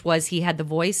blessings, which was he had the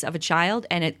voice of a child,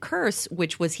 and its curse,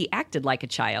 which was he acted like a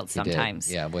child sometimes.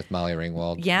 He did. Yeah, with Molly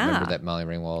Ringwald. Yeah. Remember that Molly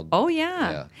Ringwald? Oh,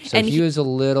 yeah. So and he was a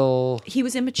little... He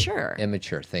was immature.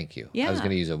 Immature, thank you. Yeah. I was going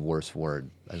to use a worse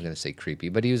word. I was going to say creepy,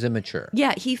 but he was immature.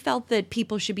 Yeah, he felt that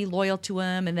people should be loyal to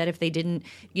him and that if they didn't,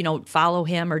 follow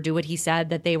him or do what he said,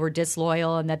 that they were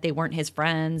disloyal and that they weren't his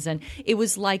friends. And it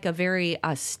was like a very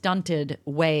stunted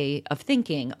way of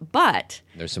thinking. But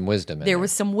there's some wisdom in there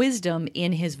was some wisdom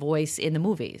in his voice in the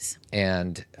movies.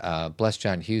 And bless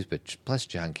John Hughes, but bless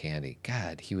John Candy.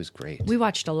 God, he was great. We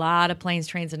watched a lot of Planes,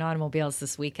 Trains, and Automobiles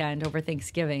this weekend over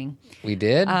Thanksgiving. We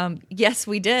did? Yes,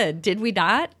 we did. Did we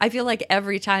not? I feel like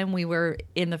every time we were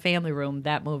in the family room,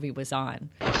 that movie was on.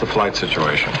 What's the flight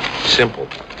situation? Simple.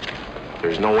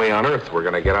 There's no way on earth we're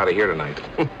going to get out of here tonight.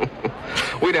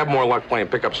 We'd have more luck playing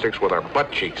pickup sticks with our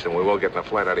butt cheeks than we will getting a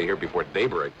flight out of here before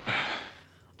daybreak.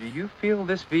 Do you feel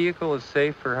this vehicle is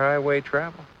safe for highway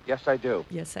travel? Yes, I do.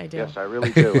 Yes, I do. Yes, I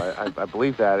really do. I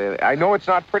believe that. I know it's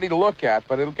not pretty to look at,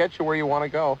 but it'll get you where you want to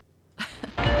go.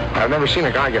 I've never seen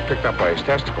a guy get picked up by his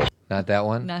testicles. Not that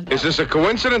one? Is this a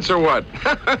coincidence or what?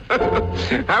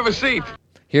 Have a seat.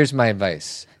 Here's my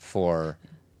advice for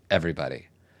everybody.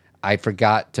 I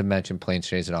forgot to mention Planes,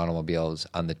 Trains, and Automobiles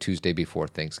on the Tuesday before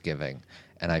Thanksgiving,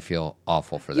 and I feel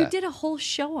awful for that. You did a whole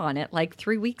show on it like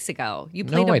 3 weeks ago. You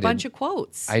played a bunch of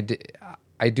quotes. I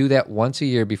do that once a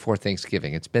year before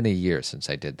Thanksgiving. It's been a year since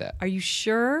I did that. Are you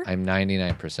sure? I'm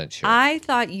 99% sure. I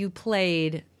thought you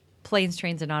played Planes,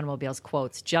 Trains, and Automobiles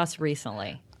quotes just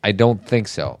recently. I don't think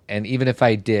so. And even if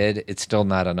I did, it's still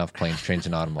not enough Planes, Trains,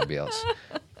 and Automobiles.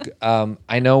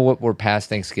 I know we're past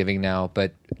Thanksgiving now,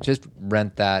 but just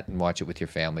rent that and watch it with your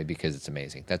family because it's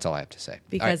amazing. That's all I have to say.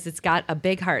 Because it's got a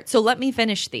big heart. So let me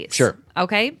finish these. Sure.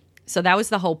 Okay? So that was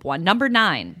the hope one. Number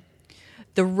 9,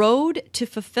 the road to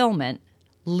fulfillment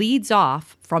leads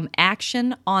off from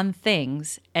action on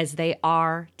things as they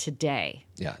are today.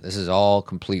 Yeah, this is all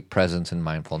complete presence and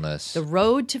mindfulness. The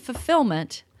road to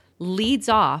fulfillment leads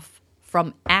off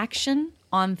from action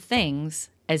on things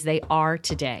as they are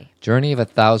today. Journey of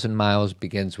 1,000 miles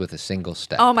begins with a single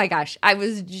step. Oh my gosh, I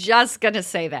was just going to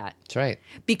say that. That's right.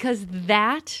 Because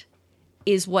that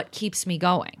is what keeps me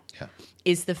going. Yeah.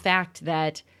 Is the fact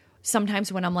that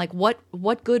sometimes when I'm like,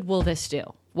 what good will this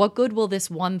do? What good will this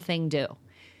one thing do?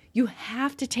 You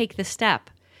have to take the step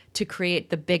to create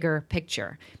the bigger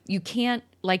picture. You can't,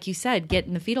 like you said, get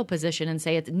in the fetal position and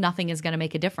say nothing is going to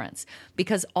make a difference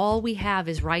because all we have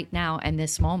is right now and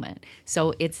this moment.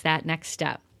 So it's that next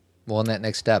step. Well, in that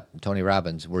next step, Tony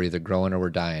Robbins, we're either growing or we're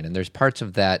dying. And there's parts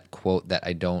of that quote that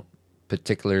I don't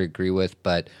particularly agree with,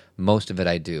 but most of it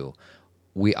I do.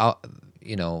 We're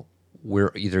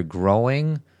either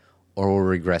growing or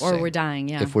we're regressing. Or we're dying,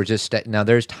 yeah. If we're just now,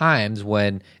 there's times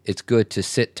when it's good to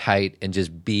sit tight and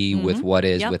just be with what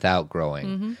is without growing.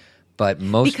 Mm-hmm. But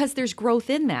because there's growth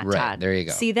in that, right, Todd. There you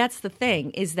go. See, that's the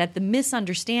thing, is that the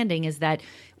misunderstanding is that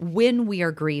when we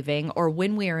are grieving or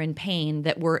when we are in pain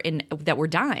that we're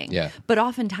dying. Yeah. But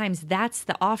oftentimes that's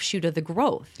the offshoot of the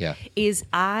growth. Yeah. Is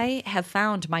I have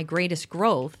found my greatest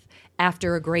growth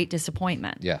after a great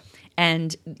disappointment. Yeah.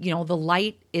 And the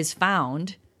light is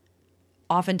found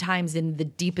oftentimes in the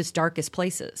deepest, darkest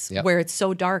places where it's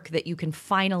so dark that you can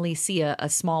finally see a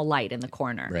small light in the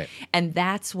corner. Right. And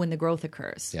that's when the growth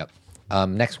occurs. Yep.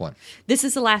 Next one. This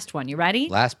is the last one. You ready?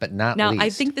 Last but not now, least. Now, I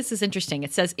think this is interesting.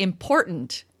 It says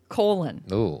important, :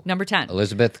 number 10.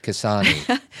 Elizabeth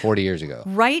Cassani, 40 years ago.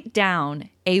 Write down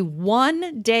a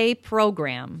 1-day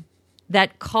program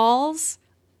that calls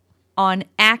on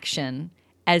action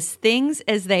as things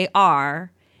as they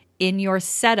are in your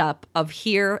setup of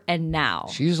here and now.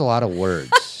 She used a lot of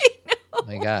words. Oh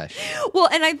my gosh. Well,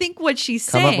 and I think what she's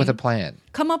saying... Come up with a plan.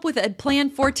 Come up with a plan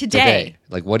for today.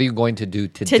 Like, what are you going to do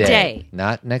today?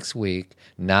 Not next week,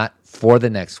 not for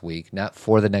the next week, not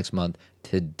for the next month.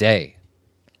 Today.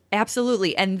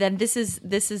 Absolutely. And then this is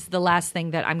the last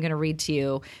thing that I'm going to read to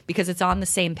you because it's on the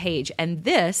same page. And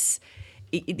this,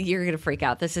 you're going to freak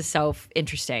out. This is so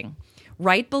interesting.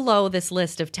 Right below this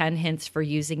list of 10 hints for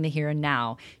using the here and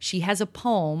now, she has a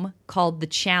poem called The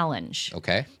Challenge.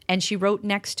 Okay. And she wrote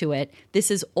next to it, this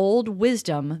is old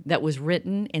wisdom that was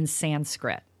written in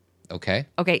Sanskrit. Okay.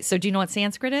 Okay, so do you know what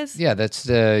Sanskrit is? Yeah, that's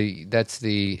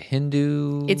the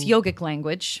Hindu... It's yogic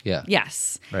language. Yeah.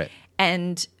 Yes. Right.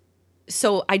 And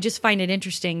so I just find it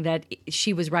interesting that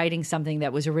she was writing something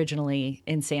that was originally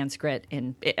in Sanskrit.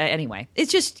 And anyway,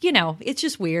 it's just, it's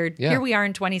just weird. Yeah. Here we are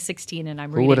in 2016 and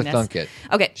I'm reading this. Who this. would have thunk it?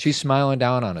 Okay. She's smiling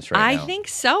down on us right now. I think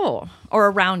so. Or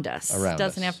around us. It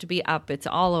doesn't have to be up. It's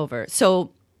all over.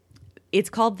 So it's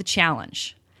called The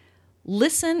Challenge.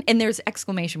 Listen, and there's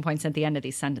exclamation points at the end of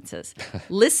these sentences.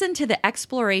 Listen to the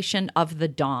exploration of the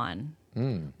dawn.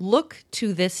 Look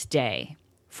to this day,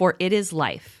 for it is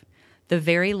life, the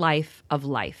very life of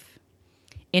life.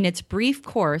 In its brief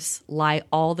course lie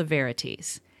all the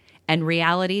verities and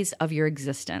realities of your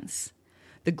existence.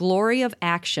 the glory of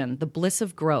action, the bliss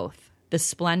of growth, the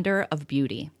splendor of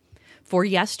beauty. For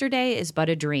yesterday is but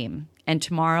a dream, and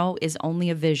tomorrow is only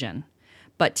a vision.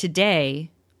 But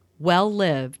today, well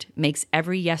lived, makes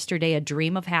every yesterday a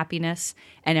dream of happiness,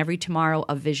 and every tomorrow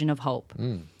a vision of hope.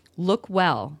 Look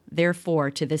well,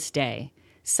 therefore, to this day.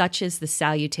 Such is the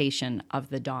salutation of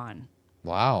the dawn.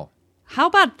 Wow. How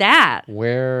about that?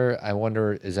 Where, I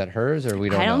wonder, is that hers or we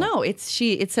don't know? I don't know. It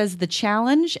says the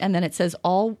challenge, and then it says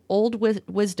all old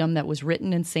wisdom that was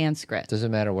written in Sanskrit.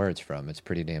 Doesn't matter where it's from. It's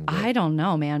pretty damn good. I don't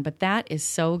know, man, but that is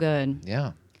so good.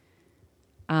 Yeah.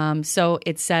 So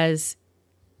it says,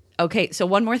 okay, so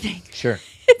one more thing. Sure.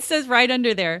 It says right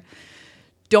under there,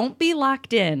 don't be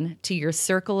locked in to your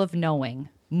circle of knowing.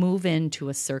 Move into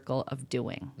a circle of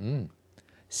doing.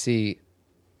 See,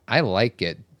 I like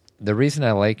it. The reason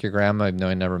I like your grandma, even though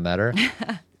I never met her,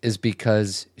 is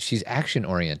because she's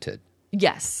action-oriented.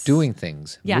 Yes. Doing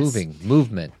things, Yes. moving,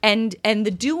 movement. And the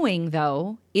doing,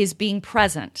 though, is being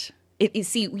present.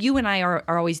 See, you and I are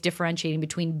always differentiating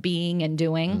between being and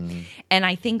doing. And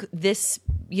I think this,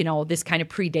 this kind of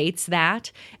predates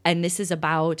that. And this is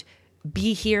about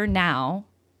be here now,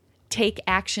 take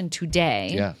action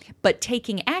today. Yeah. But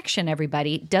taking action,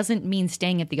 everybody, doesn't mean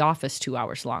staying at the office 2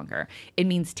 hours longer. It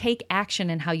means take action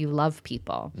in how you love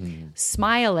people.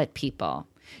 Smile at people.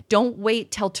 Don't wait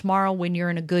till tomorrow when you're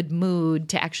in a good mood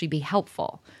to actually be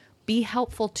helpful. Be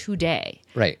helpful today.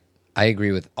 Right. I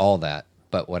agree with all that.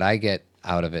 But what I get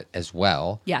out of it as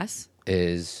well Yes.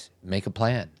 is make a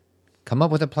plan. Come up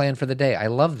with a plan for the day. I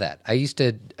love that. I used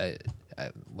to,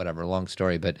 whatever, long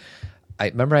story, but I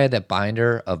remember I had that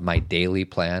binder of my daily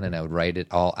plan, and I would write it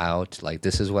all out. Like,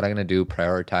 this is what I'm going to do,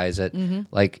 prioritize it.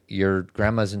 Like, your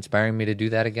grandma's inspiring me to do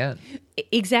that again.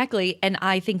 Exactly. And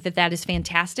I think that is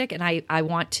fantastic. And I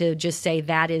want to just say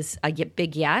that is a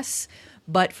big yes.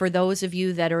 But for those of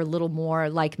you that are a little more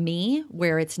like me,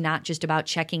 where it's not just about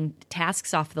checking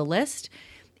tasks off the list,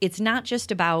 it's not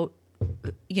just about,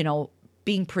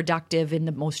 being productive in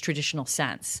the most traditional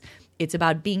sense. It's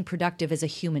about being productive as a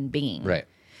human being. Right.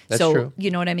 That's true.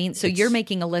 You know what I mean? So you're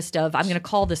making a list of, I'm going to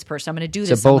call this person, I'm going to do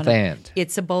this. It's a both and.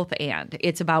 It's a both and.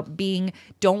 It's about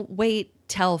don't wait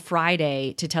till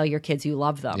Friday to tell your kids you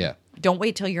love them. Yeah. Don't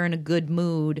wait till you're in a good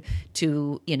mood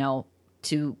to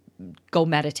go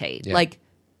meditate. Yeah. Like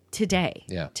today.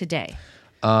 Yeah. Today.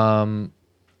 One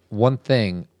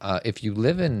thing, if you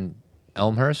live in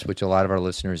Elmhurst, which a lot of our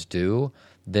listeners do,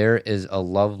 there is a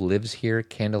Love Lives Here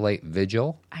candlelight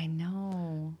vigil. I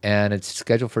know. And it's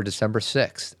scheduled for December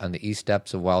 6th on the east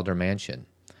steps of Wilder Mansion.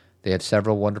 They have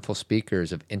several wonderful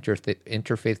speakers of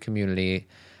interfaith community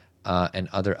and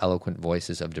other eloquent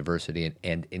voices of diversity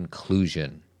and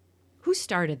inclusion. Who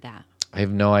started that? I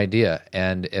have no idea.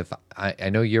 And if I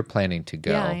know you're planning to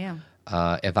go. Yeah, I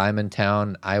am. If I'm in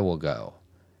town, I will go.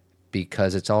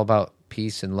 Because it's all about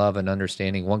peace and love and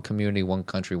understanding. One community, one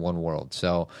country, one world.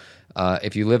 So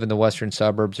if you live in the western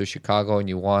suburbs of Chicago and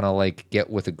you want to get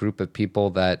with a group of people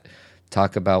that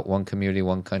talk about one community,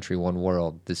 one country, one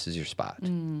world, this is your spot.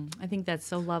 I think that's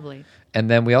so lovely. And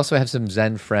then we also have some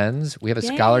Zen friends. We have a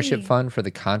Yay. scholarship fund for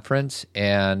the conference.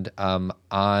 And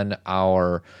on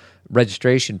our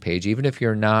registration page, even if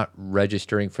you're not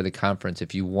registering for the conference,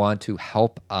 if you want to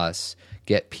help us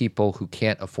get people who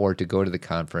can't afford to go to the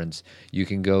conference, you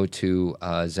can go to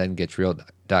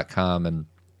zengetsreal.com and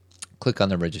click on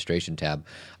the registration tab.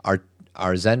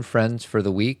 Our Zen friends for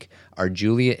the week are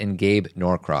Julia and Gabe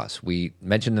Norcross. We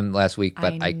mentioned them last week,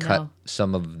 but I cut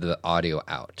some of the audio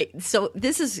out. So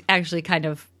this is actually kind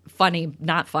of funny,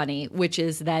 not funny, which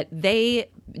is that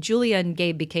Julia and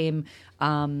Gabe became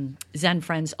Zen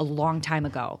friends a long time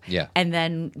ago. Yeah. And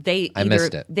then I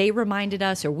missed it. They reminded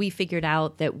us, or we figured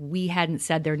out that we hadn't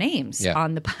said their names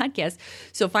on the podcast.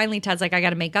 So finally Todd's like, I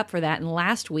got to make up for that. And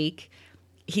last week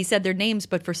he said their names,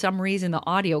 but for some reason the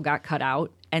audio got cut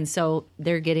out. And so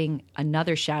they're getting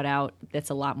another shout out that's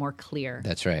a lot more clear.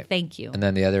 That's right. Thank you. And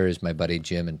then the other is my buddy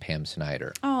Jim and Pam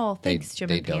Snyder. Oh, thanks, Jim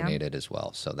and Pam. They donated as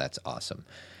well, so that's awesome.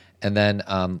 And then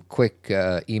quick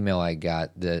email I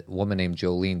got, the woman named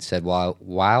Jolene said,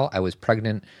 while I was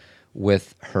pregnant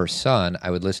with her son, I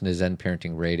would listen to Zen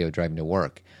Parenting Radio driving to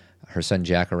work. Her son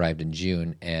Jack arrived in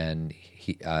June, and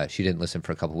she didn't listen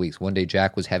for a couple of weeks. One day,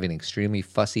 Jack was having an extremely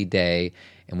fussy day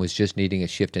and was just needing a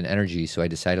shift in energy, so I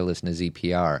decided to listen to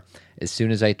ZPR. As soon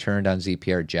as I turned on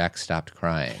ZPR, Jack stopped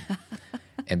crying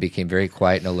and became very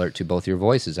quiet and alert to both your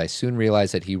voices. I soon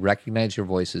realized that he recognized your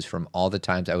voices from all the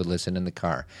times I would listen in the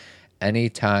car.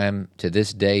 Anytime to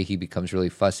this day he becomes really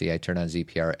fussy, I turn on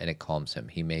ZPR and it calms him.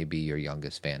 He may be your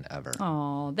youngest fan ever.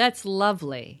 Oh, that's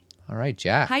lovely. All right,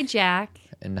 Jack. Hi, Jack.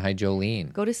 And hi,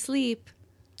 Jolene. Go to sleep.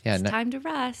 Yeah, It's time to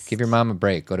rest. Give your mom a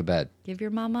break. Go to bed. Give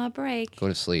your mama a break. Go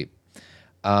to sleep.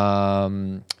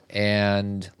 And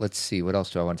let's see, what else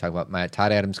do I want to talk about? My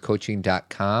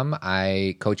toddadamscoaching.com.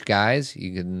 I coach guys.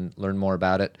 You can learn more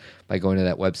about it by going to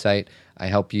that website. I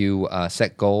help you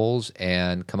set goals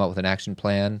and come up with an action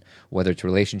plan, whether it's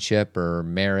relationship or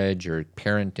marriage or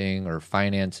parenting or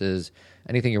finances,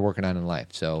 anything you're working on in life.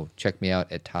 So check me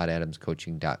out at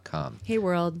toddadamscoaching.com. Hey,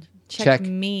 world. Check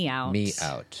me out. Me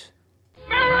out.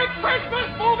 Merry Christmas,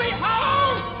 movie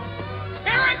house!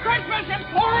 Merry Christmas,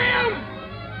 Emporium!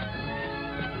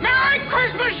 Merry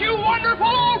Christmas, you wonderful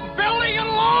old building and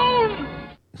loan!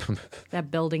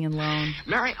 That building and loan.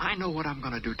 Mary, I know what I'm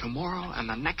going to do tomorrow and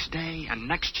the next day and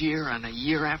next year and a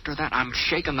year after that. I'm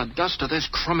shaking the dust of this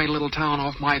crummy little town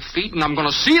off my feet, and I'm going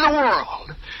to see the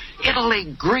world.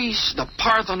 Italy, Greece, the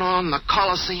Parthenon, the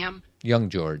Colosseum. Young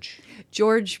George.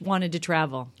 George wanted to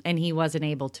travel, and he wasn't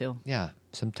able to. Yeah,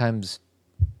 sometimes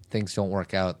things don't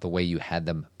work out the way you had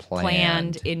them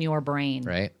Planned in your brain.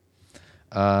 Right?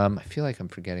 I feel like I'm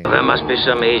forgetting. There must be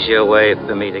some easier way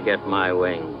for me to get my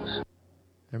wings.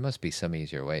 There must be some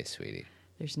easier way, sweetie.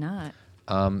 There's not.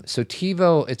 So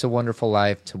TiVo, It's a Wonderful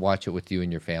Life, to watch it with you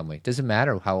and your family. Doesn't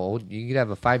matter how old. You could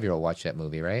have a 5-year-old watch that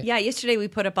movie, right? Yeah, yesterday we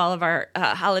put up all of our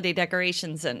holiday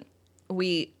decorations, and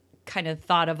we kind of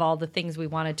thought of all the things we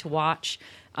wanted to watch,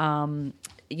 in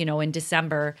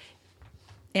December.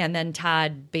 And then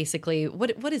Todd basically,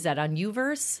 what is that, on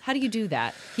Uverse? How do you do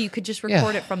that? You could just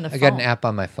record it from the phone. I got an app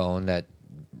on my phone that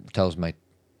tells my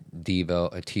TiVo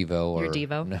or... Your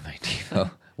Devo? Not my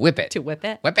TiVo. Whip it. To whip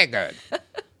it? Whip it good.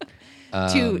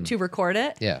 To record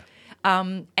it? Yeah.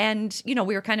 And, we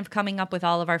were kind of coming up with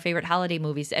all of our favorite holiday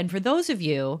movies. And for those of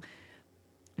you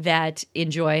that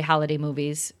enjoy holiday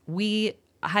movies, we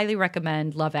highly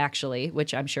recommend Love Actually,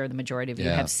 which I'm sure the majority of you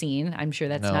have seen. I'm sure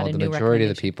that's not a new recommendation. No, the majority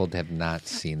of the people have not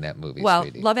seen that movie, Well,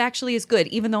 sweetie. Love Actually is good,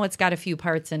 even though it's got a few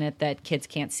parts in it that kids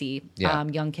can't see,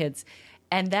 young kids.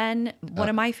 And then one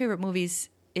of my favorite movies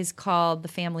is called The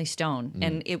Family Stone.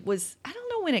 And it was, I don't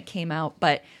know when it came out,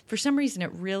 but for some reason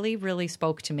it really, really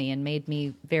spoke to me and made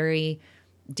me very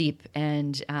deep,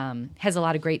 and has a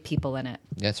lot of great people in it.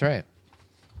 That's right.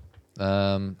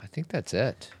 I think that's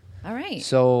it. All right.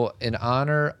 So, in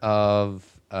honor of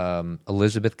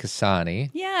Elizabeth Cassani,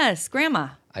 Yes, Grandma.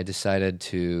 I decided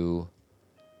to...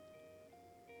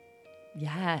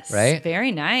 Yes. Right?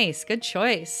 Very nice. Good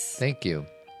choice. Thank you.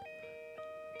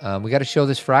 We got a show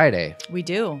this Friday. We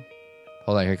do.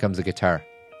 Hold on, here comes the guitar.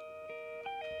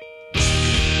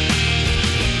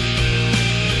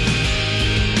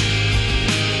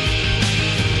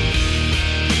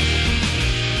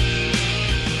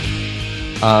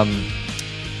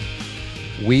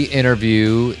 We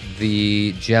interview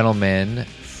the gentleman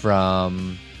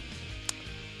from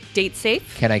Date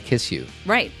Safe? Can I Kiss You?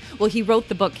 Right. Well, he wrote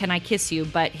the book, Can I Kiss You?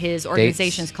 But his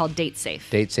organization is called Date Safe.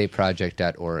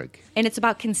 DateSafeProject.org. And it's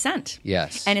about consent.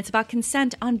 Yes. And it's about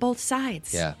consent on both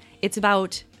sides. Yeah. It's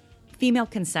about female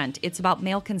consent. It's about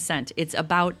male consent. It's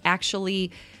about actually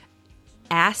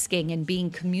asking and being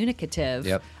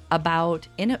communicative about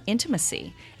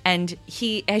intimacy. And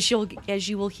he, as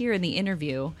you will hear in the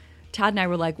interview, Todd and I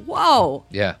were like, whoa.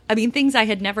 Yeah. I mean, things I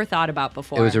had never thought about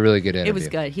before. It was a really good interview. It was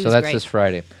good. He so was that's great. this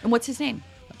Friday. And what's his name?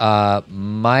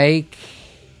 Mike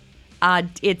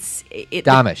It's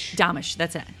Damish. Damish,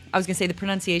 that's it. I was going to say the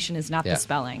pronunciation is not the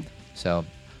spelling. So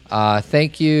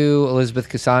thank you, Elizabeth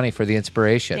Cassani, for the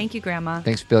inspiration. Thank you, Grandma.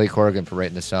 Thanks, Billy Corrigan, for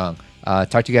writing the song.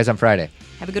 Talk to you guys on Friday.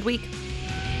 Have a good week.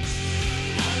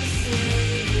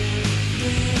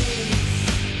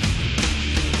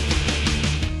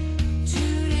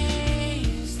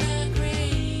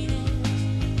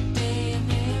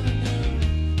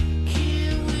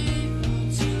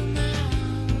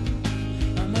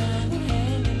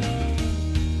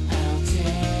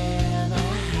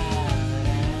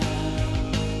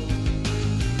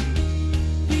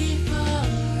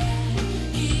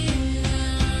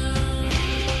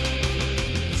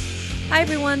 Hi,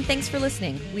 everyone. Thanks for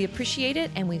listening. We appreciate it,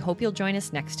 and we hope you'll join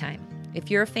us next time. If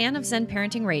you're a fan of Zen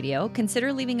Parenting Radio,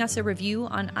 consider leaving us a review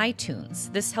on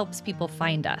iTunes. This helps people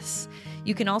find us.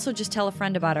 You can also just tell a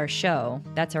friend about our show.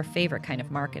 That's our favorite kind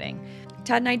of marketing.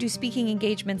 Todd and I do speaking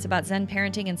engagements about Zen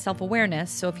parenting and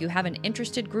self-awareness, so if you have an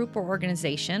interested group or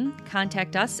organization,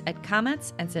 contact us at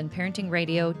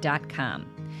comments@zenparentingradio.com.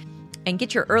 And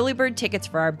get your early bird tickets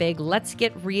for our big Let's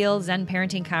Get Real Zen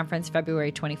Parenting Conference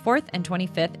February 24th and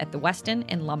 25th at the Westin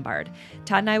in Lombard.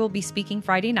 Todd and I will be speaking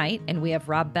Friday night, and we have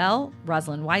Rob Bell,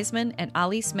 Rosalind Wiseman, and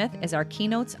Ali Smith as our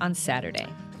keynotes on Saturday.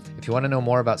 If you want to know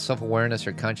more about self-awareness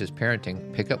or conscious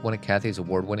parenting, pick up one of Cathy's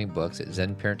award-winning books at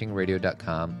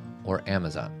zenparentingradio.com or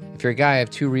Amazon. If you're a guy, I have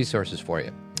 2 resources for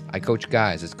you. I coach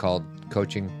guys. It's called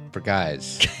Coaching for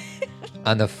Guys.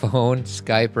 On the phone,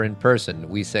 Skype, or in person,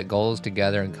 we set goals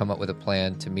together and come up with a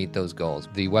plan to meet those goals.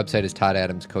 The website is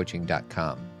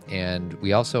toddadamscoaching.com. And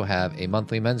we also have a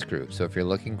monthly men's group. So if you're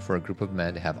looking for a group of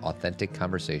men to have authentic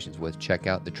conversations with, check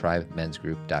out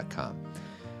thetribemensgroup.com.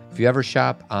 If you ever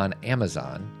shop on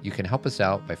Amazon, you can help us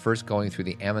out by first going through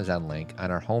the Amazon link on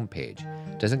our homepage.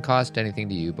 It doesn't cost anything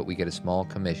to you, but we get a small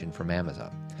commission from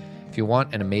Amazon. If you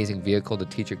want an amazing vehicle to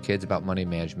teach your kids about money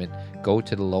management, go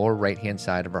to the lower right-hand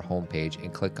side of our homepage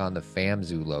and click on the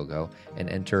FamZoo logo and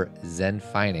enter Zen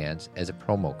Finance as a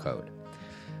promo code.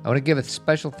 I want to give a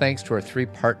special thanks to our 3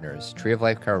 partners, Tree of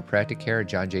Life Chiropractic Care,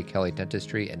 John J. Kelly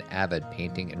Dentistry, and Avid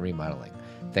Painting and Remodeling.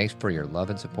 Thanks for your love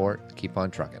and support. Keep on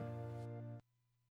trucking.